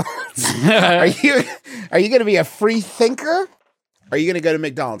McDonald's? Are you going to be a free thinker? Are you going to go to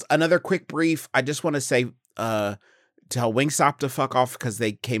McDonald's? Another quick brief. I just want to say, tell Wingstop to fuck off because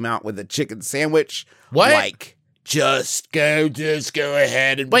they came out with a chicken sandwich. What? Like, just go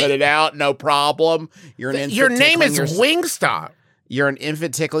ahead and put it out. No problem. You're an infant. Your name is Wingstop. You're an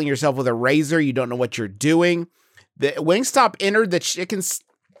infant tickling yourself with a razor. You don't know what you're doing. The Wingstop entered the chickens.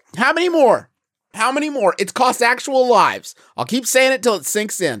 How many more? It's cost actual lives. I'll keep saying it till it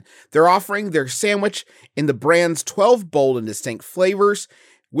sinks in. They're offering their sandwich in the brand's 12 bold and distinct flavors.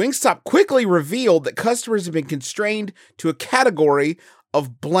 Wingstop quickly revealed that customers have been constrained to a category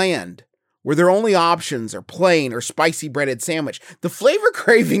of bland, where their only options are plain or spicy breaded sandwich. The flavor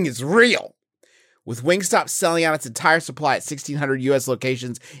craving is real, with Wingstop selling out its entire supply at 1,600 U.S.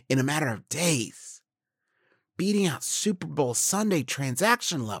 locations in a matter of days, beating out Super Bowl Sunday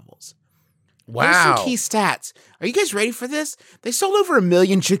transaction levels. Wow. Here's some key stats. Are you guys ready for this? They sold over 1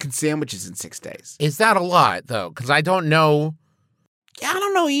 million chicken sandwiches in 6 days. Is that a lot, though? Because I don't know. Yeah, I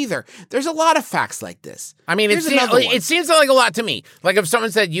don't know either. There's a lot of facts like this. I mean, it seems like a lot to me. Like if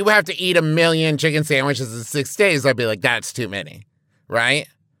someone said you have to eat 1 million chicken sandwiches in 6 days, I'd be like, that's too many, right?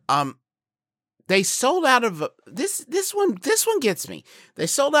 They sold out of this one gets me. They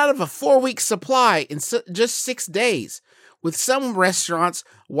sold out of a 4-week supply in just 6 days, with some restaurants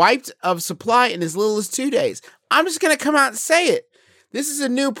wiped of supply in as little as 2 days. I'm just going to come out and say it. This is a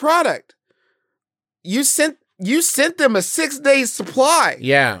new product. You sent them a 6-day supply.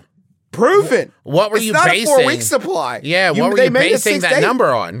 Yeah. Proven. What were you basing? It's not a 4-week supply. Yeah, what were you basing that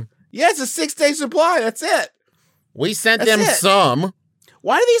number on? Yeah, it's a 6-day supply. That's it. We sent That's them it. some.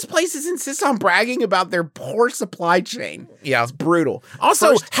 Why do these places insist on bragging about their poor supply chain? Yeah. It's brutal.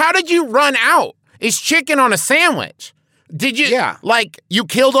 Also, how did you run out? It's chicken on a sandwich. Did you, you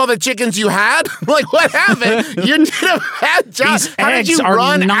killed all the chickens you had? Like, what happened? You did a bad job. How did you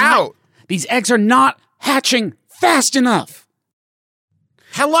run out? These eggs are not hatching fast enough.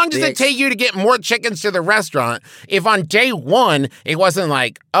 How long does it take you to get more chickens to the restaurant if on day one, it wasn't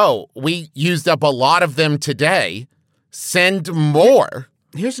like, oh, we used up a lot of them today, send more?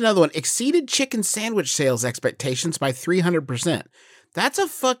 Here's another one. Exceeded chicken sandwich sales expectations by 300%. That's a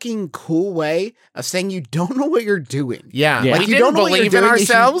fucking cool way of saying you don't know what you're doing. Yeah. Like, We you didn't don't know what you're believe in doing.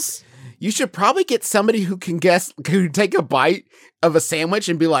 ourselves. You should probably get somebody who can take a bite of a sandwich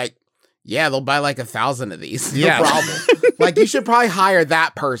and be like, yeah, they'll buy like 1,000 of these. No problem. Like, you should probably hire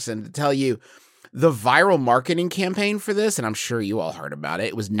that person to tell you the viral marketing campaign for this. And I'm sure you all heard about it.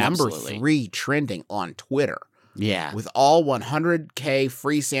 It was number 3 trending on Twitter. Yeah. With all 100K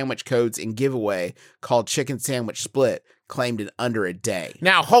free sandwich codes in giveaway called Chicken Sandwich Split, claimed in under a day.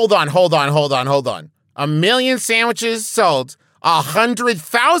 Now, hold on. 1 million sandwiches sold.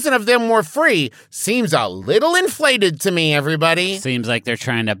 100,000 of them were free. Seems a little inflated to me, everybody. Seems like they're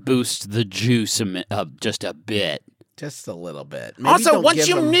trying to boost the juice just a bit. Just a little bit. Also, once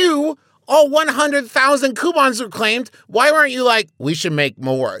you knew all 100,000 coupons were claimed, why weren't you like, we should make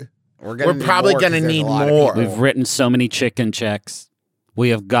more? We're probably going to need more. We've written so many chicken checks. We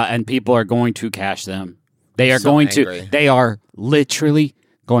have got, and people are going to cash them. They are they are literally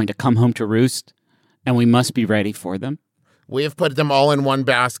going to come home to roost, and we must be ready for them. We have put them all in one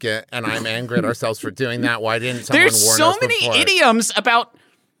basket, and I'm angry at ourselves for doing that. Why didn't someone warn us before? There's so many idioms about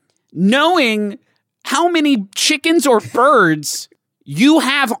knowing how many chickens or birds you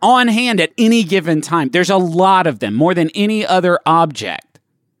have on hand at any given time. There's a lot of them, more than any other object.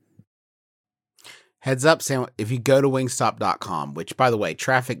 Heads up, if you go to wingstop.com, which, by the way,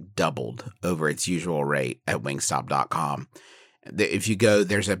 traffic doubled over its usual rate at wingstop.com. If you go,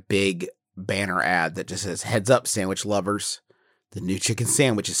 there's a big banner ad that just says, heads up, sandwich lovers. The new chicken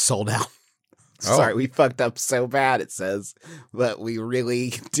sandwich is sold out. Sorry, we fucked up so bad, it says. But we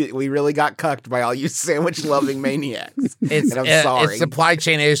really got cucked by all you sandwich-loving maniacs. And I'm sorry. It's supply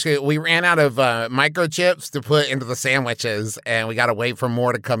chain issue. We ran out of microchips to put into the sandwiches, and we got to wait for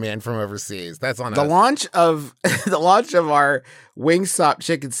more to come in from overseas. That's on us. The launch of our Wingstop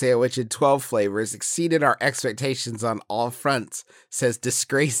chicken sandwich in 12 flavors exceeded our expectations on all fronts, says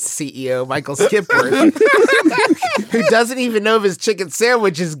disgraced CEO Michael Skipworth, who doesn't even know if his chicken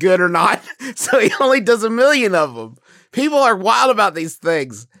sandwich is good or not, so he only does 1 million of them. People are wild about these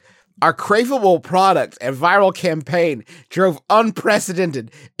things. Our craveable product and viral campaign drove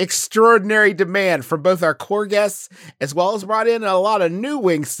unprecedented, extraordinary demand from both our core guests as well as brought in a lot of new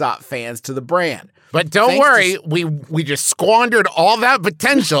Wingstop fans to the brand. But don't worry, we just squandered all that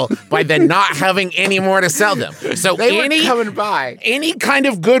potential by then not having any more to sell them. So they were coming by. Any kind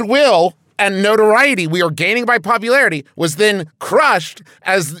of goodwill and notoriety we were gaining by popularity was then crushed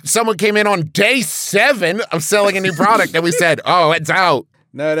as someone came in on day 7 of selling a new product and we said, oh, it's out.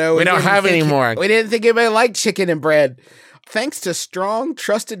 No, we don't have any more. We didn't think anybody liked chicken and bread. Thanks to strong,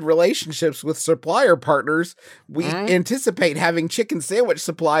 trusted relationships with supplier partners, we anticipate having chicken sandwich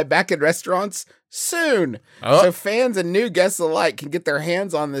supply back in restaurants soon. So fans and new guests alike can get their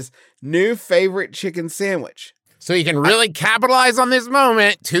hands on this new favorite chicken sandwich. So you can really capitalize on this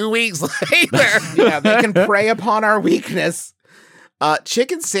moment 2 weeks later. Yeah, they can prey upon our weakness.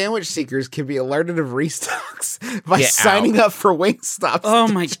 Chicken sandwich seekers can be alerted of restocks by signing up for Wingstop. Oh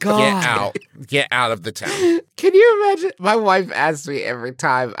my God. Get out of the town. Can you imagine? My wife asks me every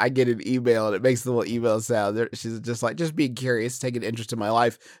time I get an email and it makes the little email sound. She's just like, just being curious, taking interest in my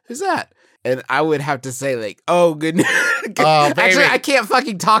life. Who's that? And I would have to say like, oh, good. Oh, baby. Actually, I can't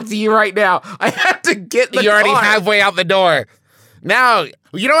fucking talk to you right now. I have to get in the You're already car. halfway out the door. Now,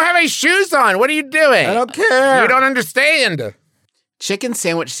 you don't have any shoes on. What are you doing? I don't care. You don't understand. Chicken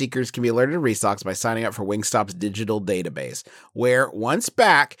sandwich seekers can be alerted of restocks by signing up for Wingstop's digital database, where once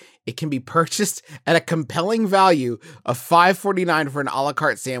back, it can be purchased at a compelling value of $5.49 for an a la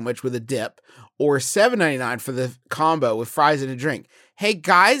carte sandwich with a dip, or $7.99 for the combo with fries and a drink. Hey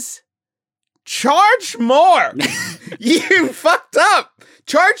guys, charge more. You fucked up.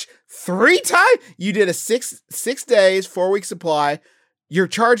 Charge 3 times. You did a 6 days, 4-week supply. You're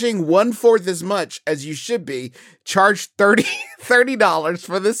charging 1/4 as much as you should be. Charge $30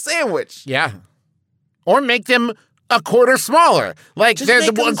 for the sandwich. Yeah. Or make them a quarter smaller. Like they're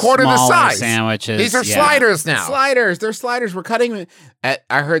a quarter the size. Sandwiches. These are sliders now. Sliders. They're sliders. We're cutting them.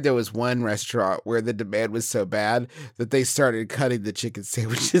 I heard there was one restaurant where the demand was so bad that they started cutting the chicken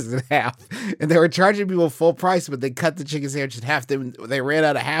sandwiches in half. And they were charging people full price, but they cut the chicken sandwich in half. They ran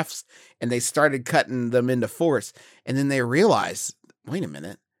out of halves and they started cutting them into fourths. And then they realized, wait a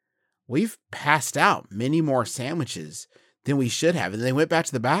minute, we've passed out many more sandwiches than we should have. And they went back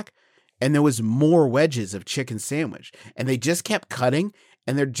to the back and there was more wedges of chicken sandwich. And they just kept cutting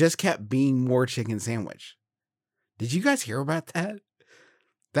and there just kept being more chicken sandwich. Did you guys hear about that?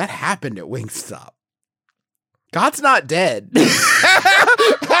 That happened at Wingstop. God's not dead. He's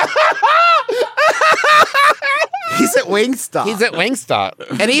at Wingstop. He's at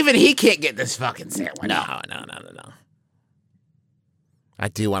Wingstop. And even he can't get this fucking sandwich. No. I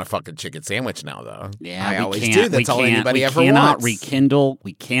do want a fucking chicken sandwich now, though. Yeah, I always do. That's all anybody ever wants. We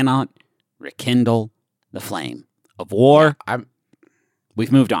cannot rekindle the flame of war. Yeah,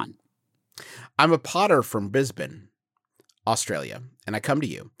 We've moved on. I'm a potter from Brisbane, Australia, and I come to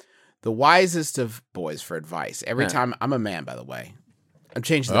you, the wisest of boys, for advice. Every time, I'm a man, by the way. I'm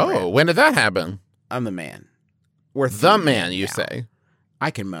changing the brand. When did that happen? I'm the man. We're the man, you say?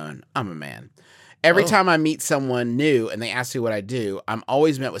 I can moan. I'm a man. Every time I meet someone new and they ask me what I do, I'm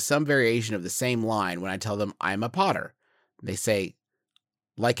always met with some variation of the same line when I tell them I'm a potter. They say,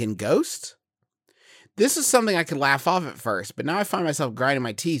 like in Ghost? This is something I could laugh off at first, but now I find myself grinding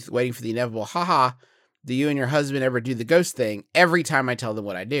my teeth waiting for the inevitable, haha, do you and your husband ever do the ghost thing every time I tell them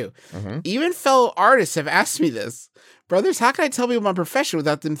what I do? Mm-hmm. Even fellow artists have asked me this. Brothers, how can I tell people my profession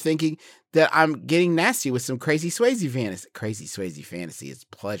without them thinking that I'm getting nasty with some crazy Swayze fantasy? Crazy Swayze fantasy is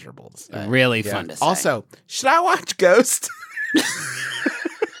pleasurable to say. Really fun to say. Also, should I watch Ghost?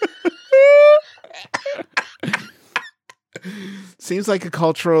 Seems like a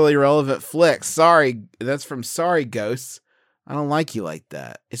culturally relevant flick. Sorry, that's from Sorry Ghosts. I don't like you like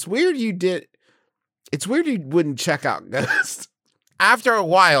that. It's weird you wouldn't check out Ghost. After a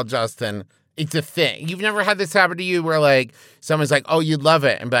while, Justin, it's a thing. You've never had this happen to you where, like, someone's like, oh, you'd love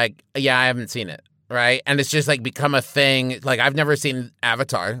it. And be like, yeah, I haven't seen it. Right? And it's just, like, become a thing. Like, I've never seen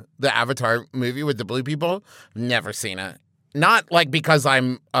Avatar, the Avatar movie with the blue people. Never seen it. Not, like, because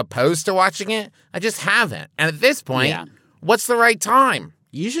I'm opposed to watching it. I just haven't. And at this point, what's the right time?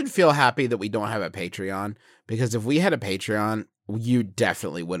 You should feel happy that we don't have a Patreon, because if we had a Patreon, you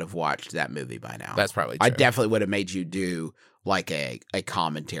definitely would have watched that movie by now. That's probably true. I definitely would have made you do like a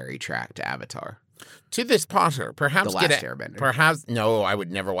commentary track to Avatar. To this Potter, perhaps The Last Airbender. Perhaps no, I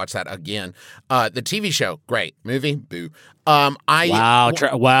would never watch that again. The TV show, great. Movie, boo. Wow,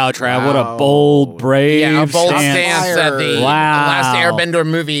 Trav, what a bold, brave a bold stance that the Last Airbender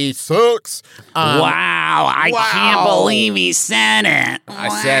movie sucks. I can't believe he said it.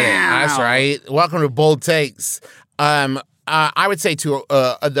 I said it. That's right. Welcome to Bold Takes. I would say to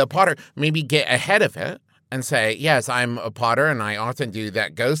the Potter, maybe get ahead of it and say, yes, I'm a potter, and I often do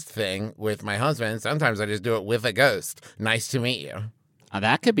that ghost thing with my husband. Sometimes I just do it with a ghost. Nice to meet you. Oh,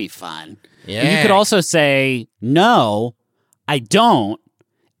 that could be fun. Yeah. And you could also say, no, I don't.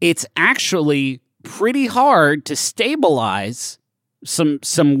 It's actually pretty hard to stabilize some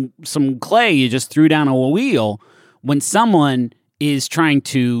clay you just threw down a wheel when someone is trying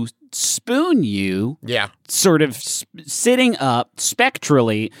to spoon you, sort of sitting up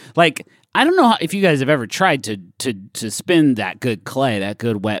spectrally. Like, I don't know if you guys have ever tried to spin that good clay, that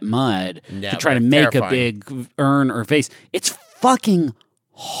good wet mud, to try to make a big urn or vase. It's fucking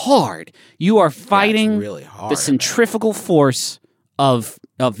hard. You are fighting really hard, the centrifugal force of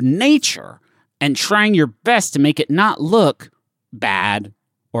nature and trying your best to make it not look bad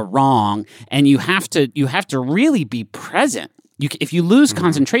or wrong. And you have to really be present. If you lose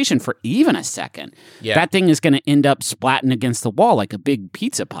concentration for even a second, that thing is going to end up splatting against the wall like a big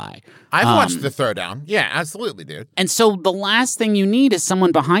pizza pie. I've watched the throwdown. Yeah, absolutely, dude. And so the last thing you need is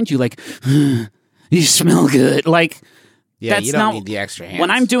someone behind you like, you smell good. Like, that's you don't need the extra hands.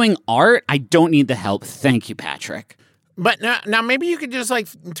 When I'm doing art, I don't need the help. Thank you, Patrick. But now maybe you could just, like,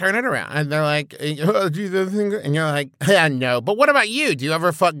 turn it around. And they're like, oh, do the thing. And you're like, yeah, no. But what about you? Do you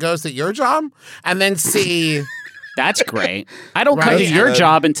ever fuck ghosts at your job? And then see... That's great. I don't come to your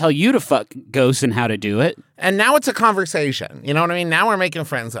job and tell you to fuck ghosts and how to do it. And now it's a conversation. You know what I mean? Now we're making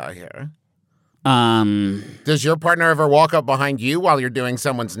friends out here. Does your partner ever walk up behind you while you're doing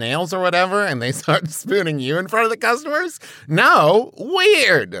someone's nails or whatever and they start spooning you in front of the customers? No.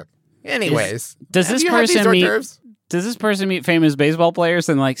 Weird. Anyways. Does this person meet famous baseball players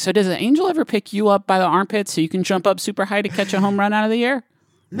and like, so does an angel ever pick you up by the armpits so you can jump up super high to catch a home run out of the air?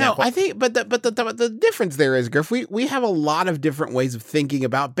 No, I think, but the difference there is, Griff, we have a lot of different ways of thinking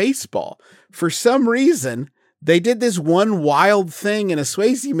about baseball. For some reason, They did this one wild thing in a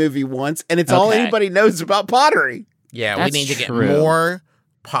Swayze movie once, and it's all anybody knows about pottery. Yeah, That's we need to get true. more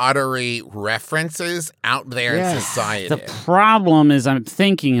pottery references out there in society. The problem is I'm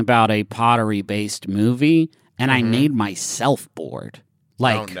thinking about a pottery-based movie, and I made myself bored.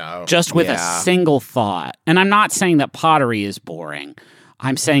 Like, just with a single thought. And I'm not saying that pottery is boring.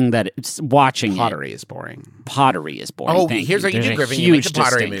 I'm saying that it's watching pottery is boring. Pottery is boring. Oh, Thank here's you. what you There's do, a Griffin. You make huge the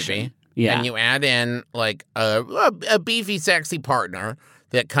pottery distinction. movie. Yeah. And you add in like a beefy, sexy partner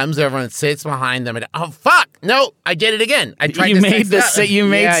that comes over and sits behind them and no, I did it again. I tried you to made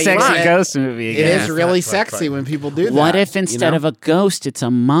sexy ghost movie again. It is really sexy when people do that. What if instead of a ghost, it's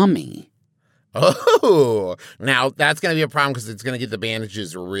a mummy? Oh, now that's going to be a problem because it's going to get the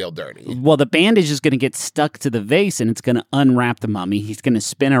bandages real dirty. Well, the bandage is going to get stuck to the vase and it's going to unwrap the mummy. He's going to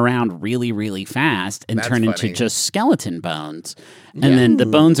spin around really, really fast and turn into just skeleton bones. And then the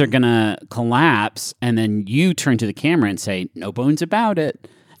bones are going to collapse. And then you turn to the camera and say, no bones about it.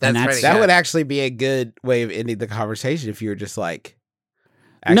 That would actually be a good way of ending the conversation if you were just like,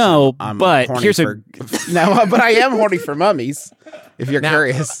 no, I'm but horny here's for, no, but I am horny for mummies. If you're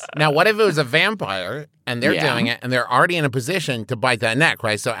curious. Now, what if it was a vampire and they're doing it and they're already in a position to bite that neck,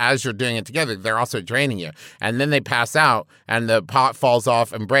 right? So as you're doing it together, they're also draining you. And then they pass out and the pot falls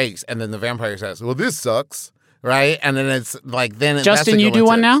off and breaks. And then the vampire says, well, this sucks, right? And then it's like, Justin, you do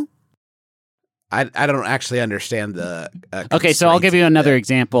one now? I don't actually understand the. Okay, so I'll give you another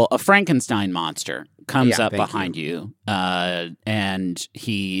example. A Frankenstein monster comes up thank behind you, and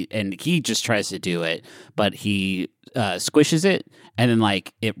he just tries to do it, but he squishes it, and then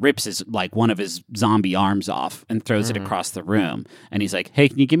like it rips his like one of his zombie arms off and throws it across the room, and he's like, "Hey,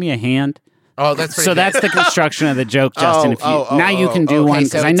 can you give me a hand?" Oh, that's pretty so. good. That's the construction of the joke, Justin. Now you can do one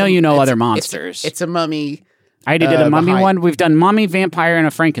because I know you know other monsters. It's a mummy. I already did a mummy one. We've done mummy, vampire, and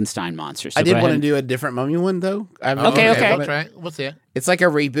a Frankenstein monster. So I did want to do a different mummy one though. Okay. What's it? It's like a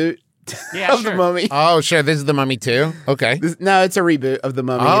reboot of the mummy. Oh, sure. This is the Mummy too. Okay. No, it's a reboot of the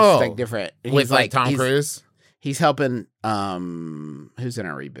mummy. Oh. It's like different. And With he's like Tom Cruise. He's helping. Who's in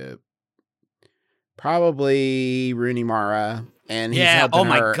our reboot? Probably Rooney Mara. And he's helping oh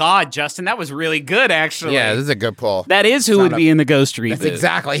my her. God, Justin, that was really good, actually. Yeah, this is a good pull. That is who would be in the Ghost reboot. That's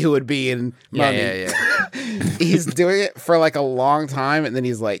exactly who would be in Mummy. Yeah. He's doing it for like a long time, and then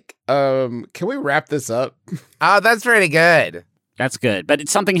he's like, can we wrap this up? Oh, that's pretty good. That's good. But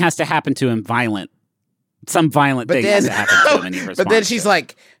something has to happen to him Some violent thing has to happen to him. And he responds but then she's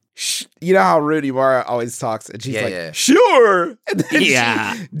like, you know how Rooney Mara always talks, and she's sure. And then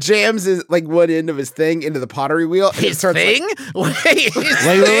she jams his like one end of his thing into the pottery wheel. And His it starts thing?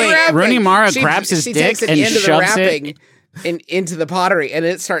 Wait. Rooney Mara grabs his dick takes and the end of the shoves wrapping into the pottery, and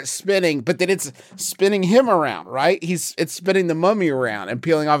it starts spinning. But then it's spinning him around, right? It's spinning the mummy around and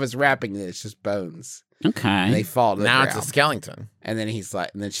peeling off his wrapping, and it's just bones. Okay, and they fall to the now ground. it's a skeleton. And then she's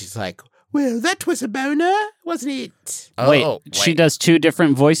like, well, that was a boner, wasn't it? Wait, she does two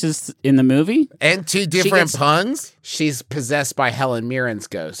different voices in the movie? And two different puns? She's possessed by Helen Mirren's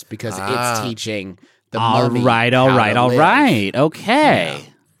ghost because it's teaching the all mummy right. Okay. Yeah.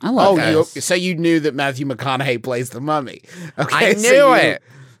 I love that. So you knew that Matthew McConaughey plays the mummy. Okay, I knew it.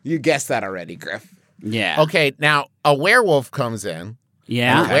 You guessed that already, Griff. Yeah. Okay, now a werewolf comes in.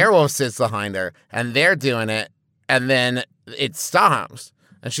 Yeah. And the werewolf sits behind her, and they're doing it, and then it stops.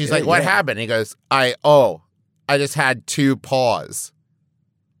 And she's like, what happened? And he goes, I just had two paws.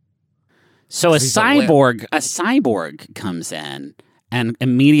 So a cyborg comes in and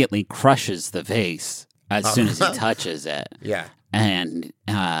immediately crushes the vase as soon as he touches it. Yeah. And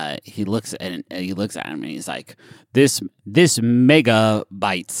he looks at him and he's like, this mega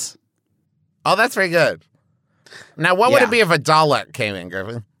bites. Oh, that's very good. Now, what would it be if a Dalek came in,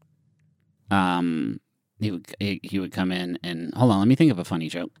 Griffin? He would come in and hold on. Let me think of a funny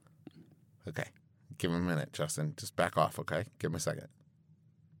joke. Okay, give him a minute, Justin. Just back off. Okay, give him a second.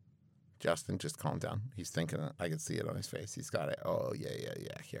 Justin, just calm down. He's thinking. I can see it on his face. He's got it. Oh yeah.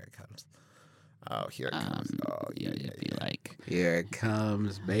 Here it comes. Oh, here it comes. Oh yeah. Like, here it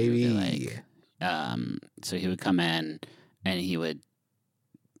comes, baby. So he would come in and he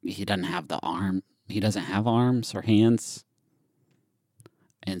doesn't have the arm. He doesn't have arms or hands.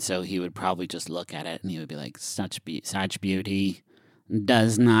 And so he would probably just look at it and he would be like, such beauty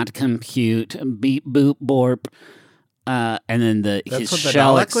does not compute. Beep, boop, borp. And then his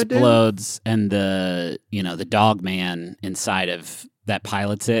shell explodes and the dog man inside of that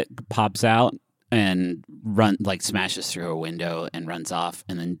pilots it pops out and smashes through a window and runs off.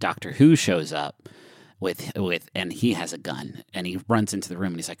 And then Doctor Who shows up and he has a gun and he runs into the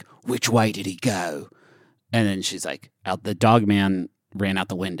room and he's like, which way did he go? And then she's like, the dog man ran out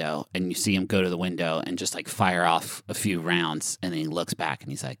the window, and you see him go to the window and just like fire off a few rounds, and then he looks back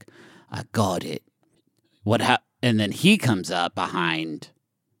and he's like, I got it. And then he comes up behind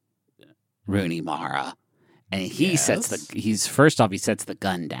Rooney Mara, and he sets the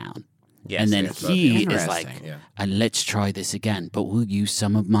gun down. Yes, and then yes, he is like, and let's try this again, but we'll use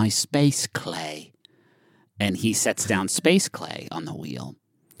some of my space clay. And he sets down space clay on the wheel.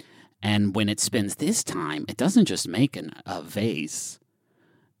 And when it spins this time, it doesn't just make a vase.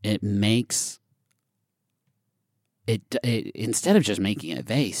 It makes it instead of just making a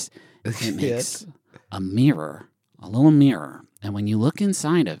vase, it makes a mirror, a little mirror. And when you look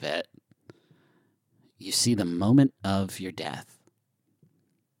inside of it, you see the moment of your death.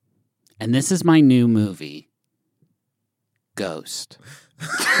 And this is my new movie, Ghost.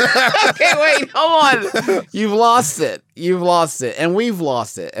 Okay, wait, hold on. You've lost it. And we've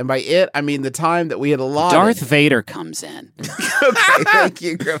lost it. And by it, I mean the time that we had allotted. Darth Vader comes in. Okay, thank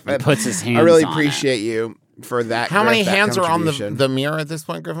you, Griffin. He puts his hands on I really it. appreciate you for that. How many that hands are on contribution. the mirror at this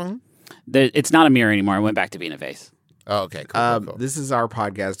point, Griffin? It's not a mirror anymore. It went back to being a vase. Oh, okay, cool. This is our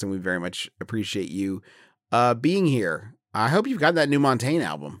podcast, and we very much appreciate you being here. I hope you've got that new Montaigne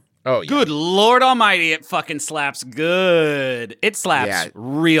album. Oh, yeah. Good Lord Almighty, it fucking slaps good. It slaps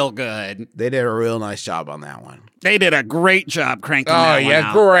real good. They did a real nice job on that one. They did a great job cranking that one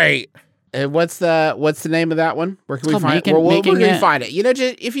out. Great. And what's the name of that one? Where can we find it? Where can we find it? You know,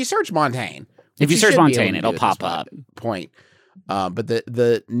 if you search Montaigne. If you search Montaigne, it'll pop up. Point. But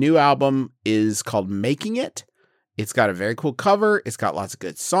the new album is called Making It. It's got a very cool cover. It's got lots of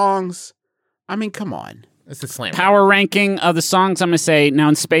good songs. I mean, come on. It's a slam. Power ranking of the songs, I'm going to say Now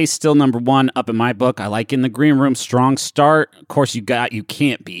in Space, still number 1 up in my book. I like In the Green Room, strong start. Of course, You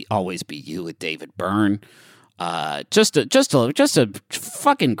Can't Always Be You with David Byrne. Just a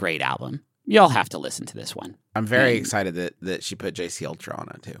fucking great album. Y'all have to listen to this one. I'm very excited that she put JC Ultra on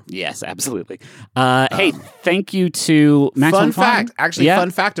it too. Yes, absolutely. Hey, thank you to Maximum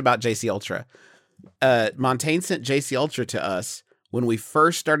Fun fact about JC Ultra. Montaigne sent JC Ultra to us when we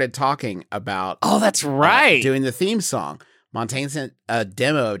first started talking about that's right, doing the theme song. Montaigne sent a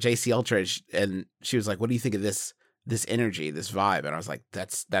demo of JC Ultra, and she was like, "What do you think of this energy, this vibe?" And I was like,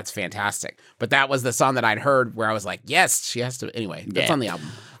 "That's fantastic." But that was the song that I'd heard where I was like, "Yes, she has to." Anyway, that's on the album.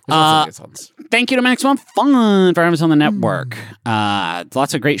 Thank you to Maximum Fun for having us on the network.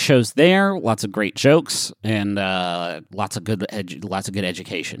 Lots of great shows there, lots of great jokes, and lots of good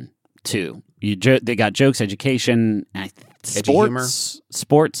education too. They got jokes, education,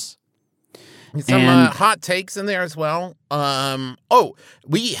 sports. Some hot takes in there as well.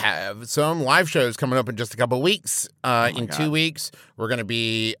 We have some live shows coming up in just a couple of weeks. In 2 weeks, we're going to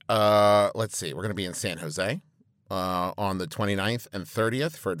be, we're going to be in San Jose on the 29th and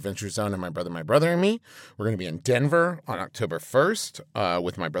 30th for Adventure Zone and My Brother, and Me. We're going to be in Denver on October 1st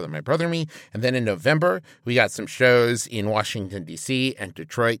with My Brother, and Me. And then in November, we got some shows in Washington, D.C. and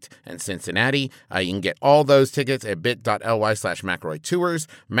Detroit and Cincinnati. You can get all those tickets at bit.ly/McElroy Tours.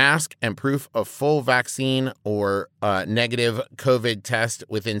 Mask and proof of full vaccine or negative COVID test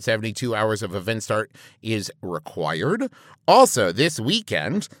within 72 hours of event start is required. Also, this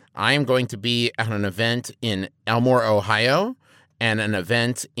weekend, I am going to be at an event in Elmore, Ohio, and an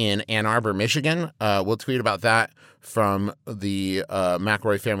event in Ann Arbor, Michigan. We'll tweet about that from the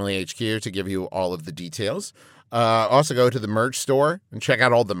McElroy Family HQ to give you all of the details. Also go to the merch store and check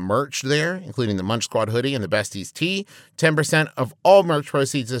out all the merch there, including the Munch Squad hoodie and the Besties tee. 10% of all merch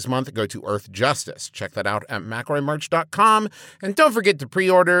proceeds this month go to Earth Justice. Check that out at McElroymerch.com. And don't forget to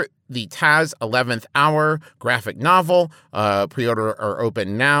pre-order the Taz 11th Hour graphic novel. Pre-order are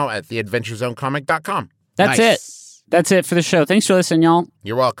open now at theadventurezonecomic.com. That's it. That's it for the show. Thanks for listening, y'all.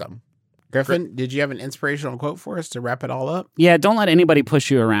 You're welcome. Griffin, did you have an inspirational quote for us to wrap it all up? Yeah, don't let anybody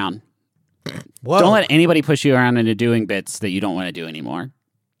push you around. Whoa. Don't let anybody push you around into doing bits that you don't want to do anymore.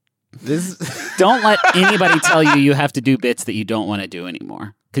 Don't let anybody tell you have to do bits that you don't want to do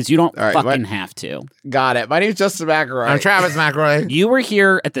anymore. Because you don't fucking have to. Got it. My name's Justin McElroy. I'm Travis McElroy. You were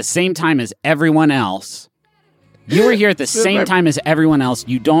here at the same time as everyone else. You were here at the same time as everyone else.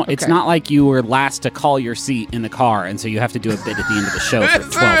 You don't. It's not like you were last to call your seat in the car, and so you have to do a bit at the end of the show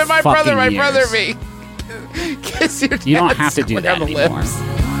for 12 my fucking brother, years. My brother, me. Kiss your You don't have to do that anymore.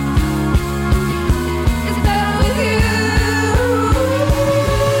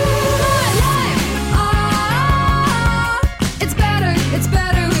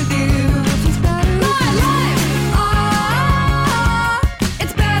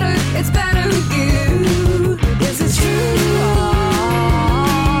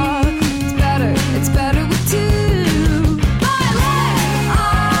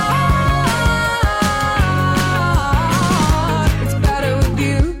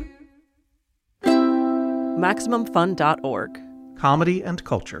 MaximumFun.org. Comedy and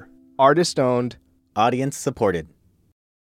culture. Artist owned. Audience supported.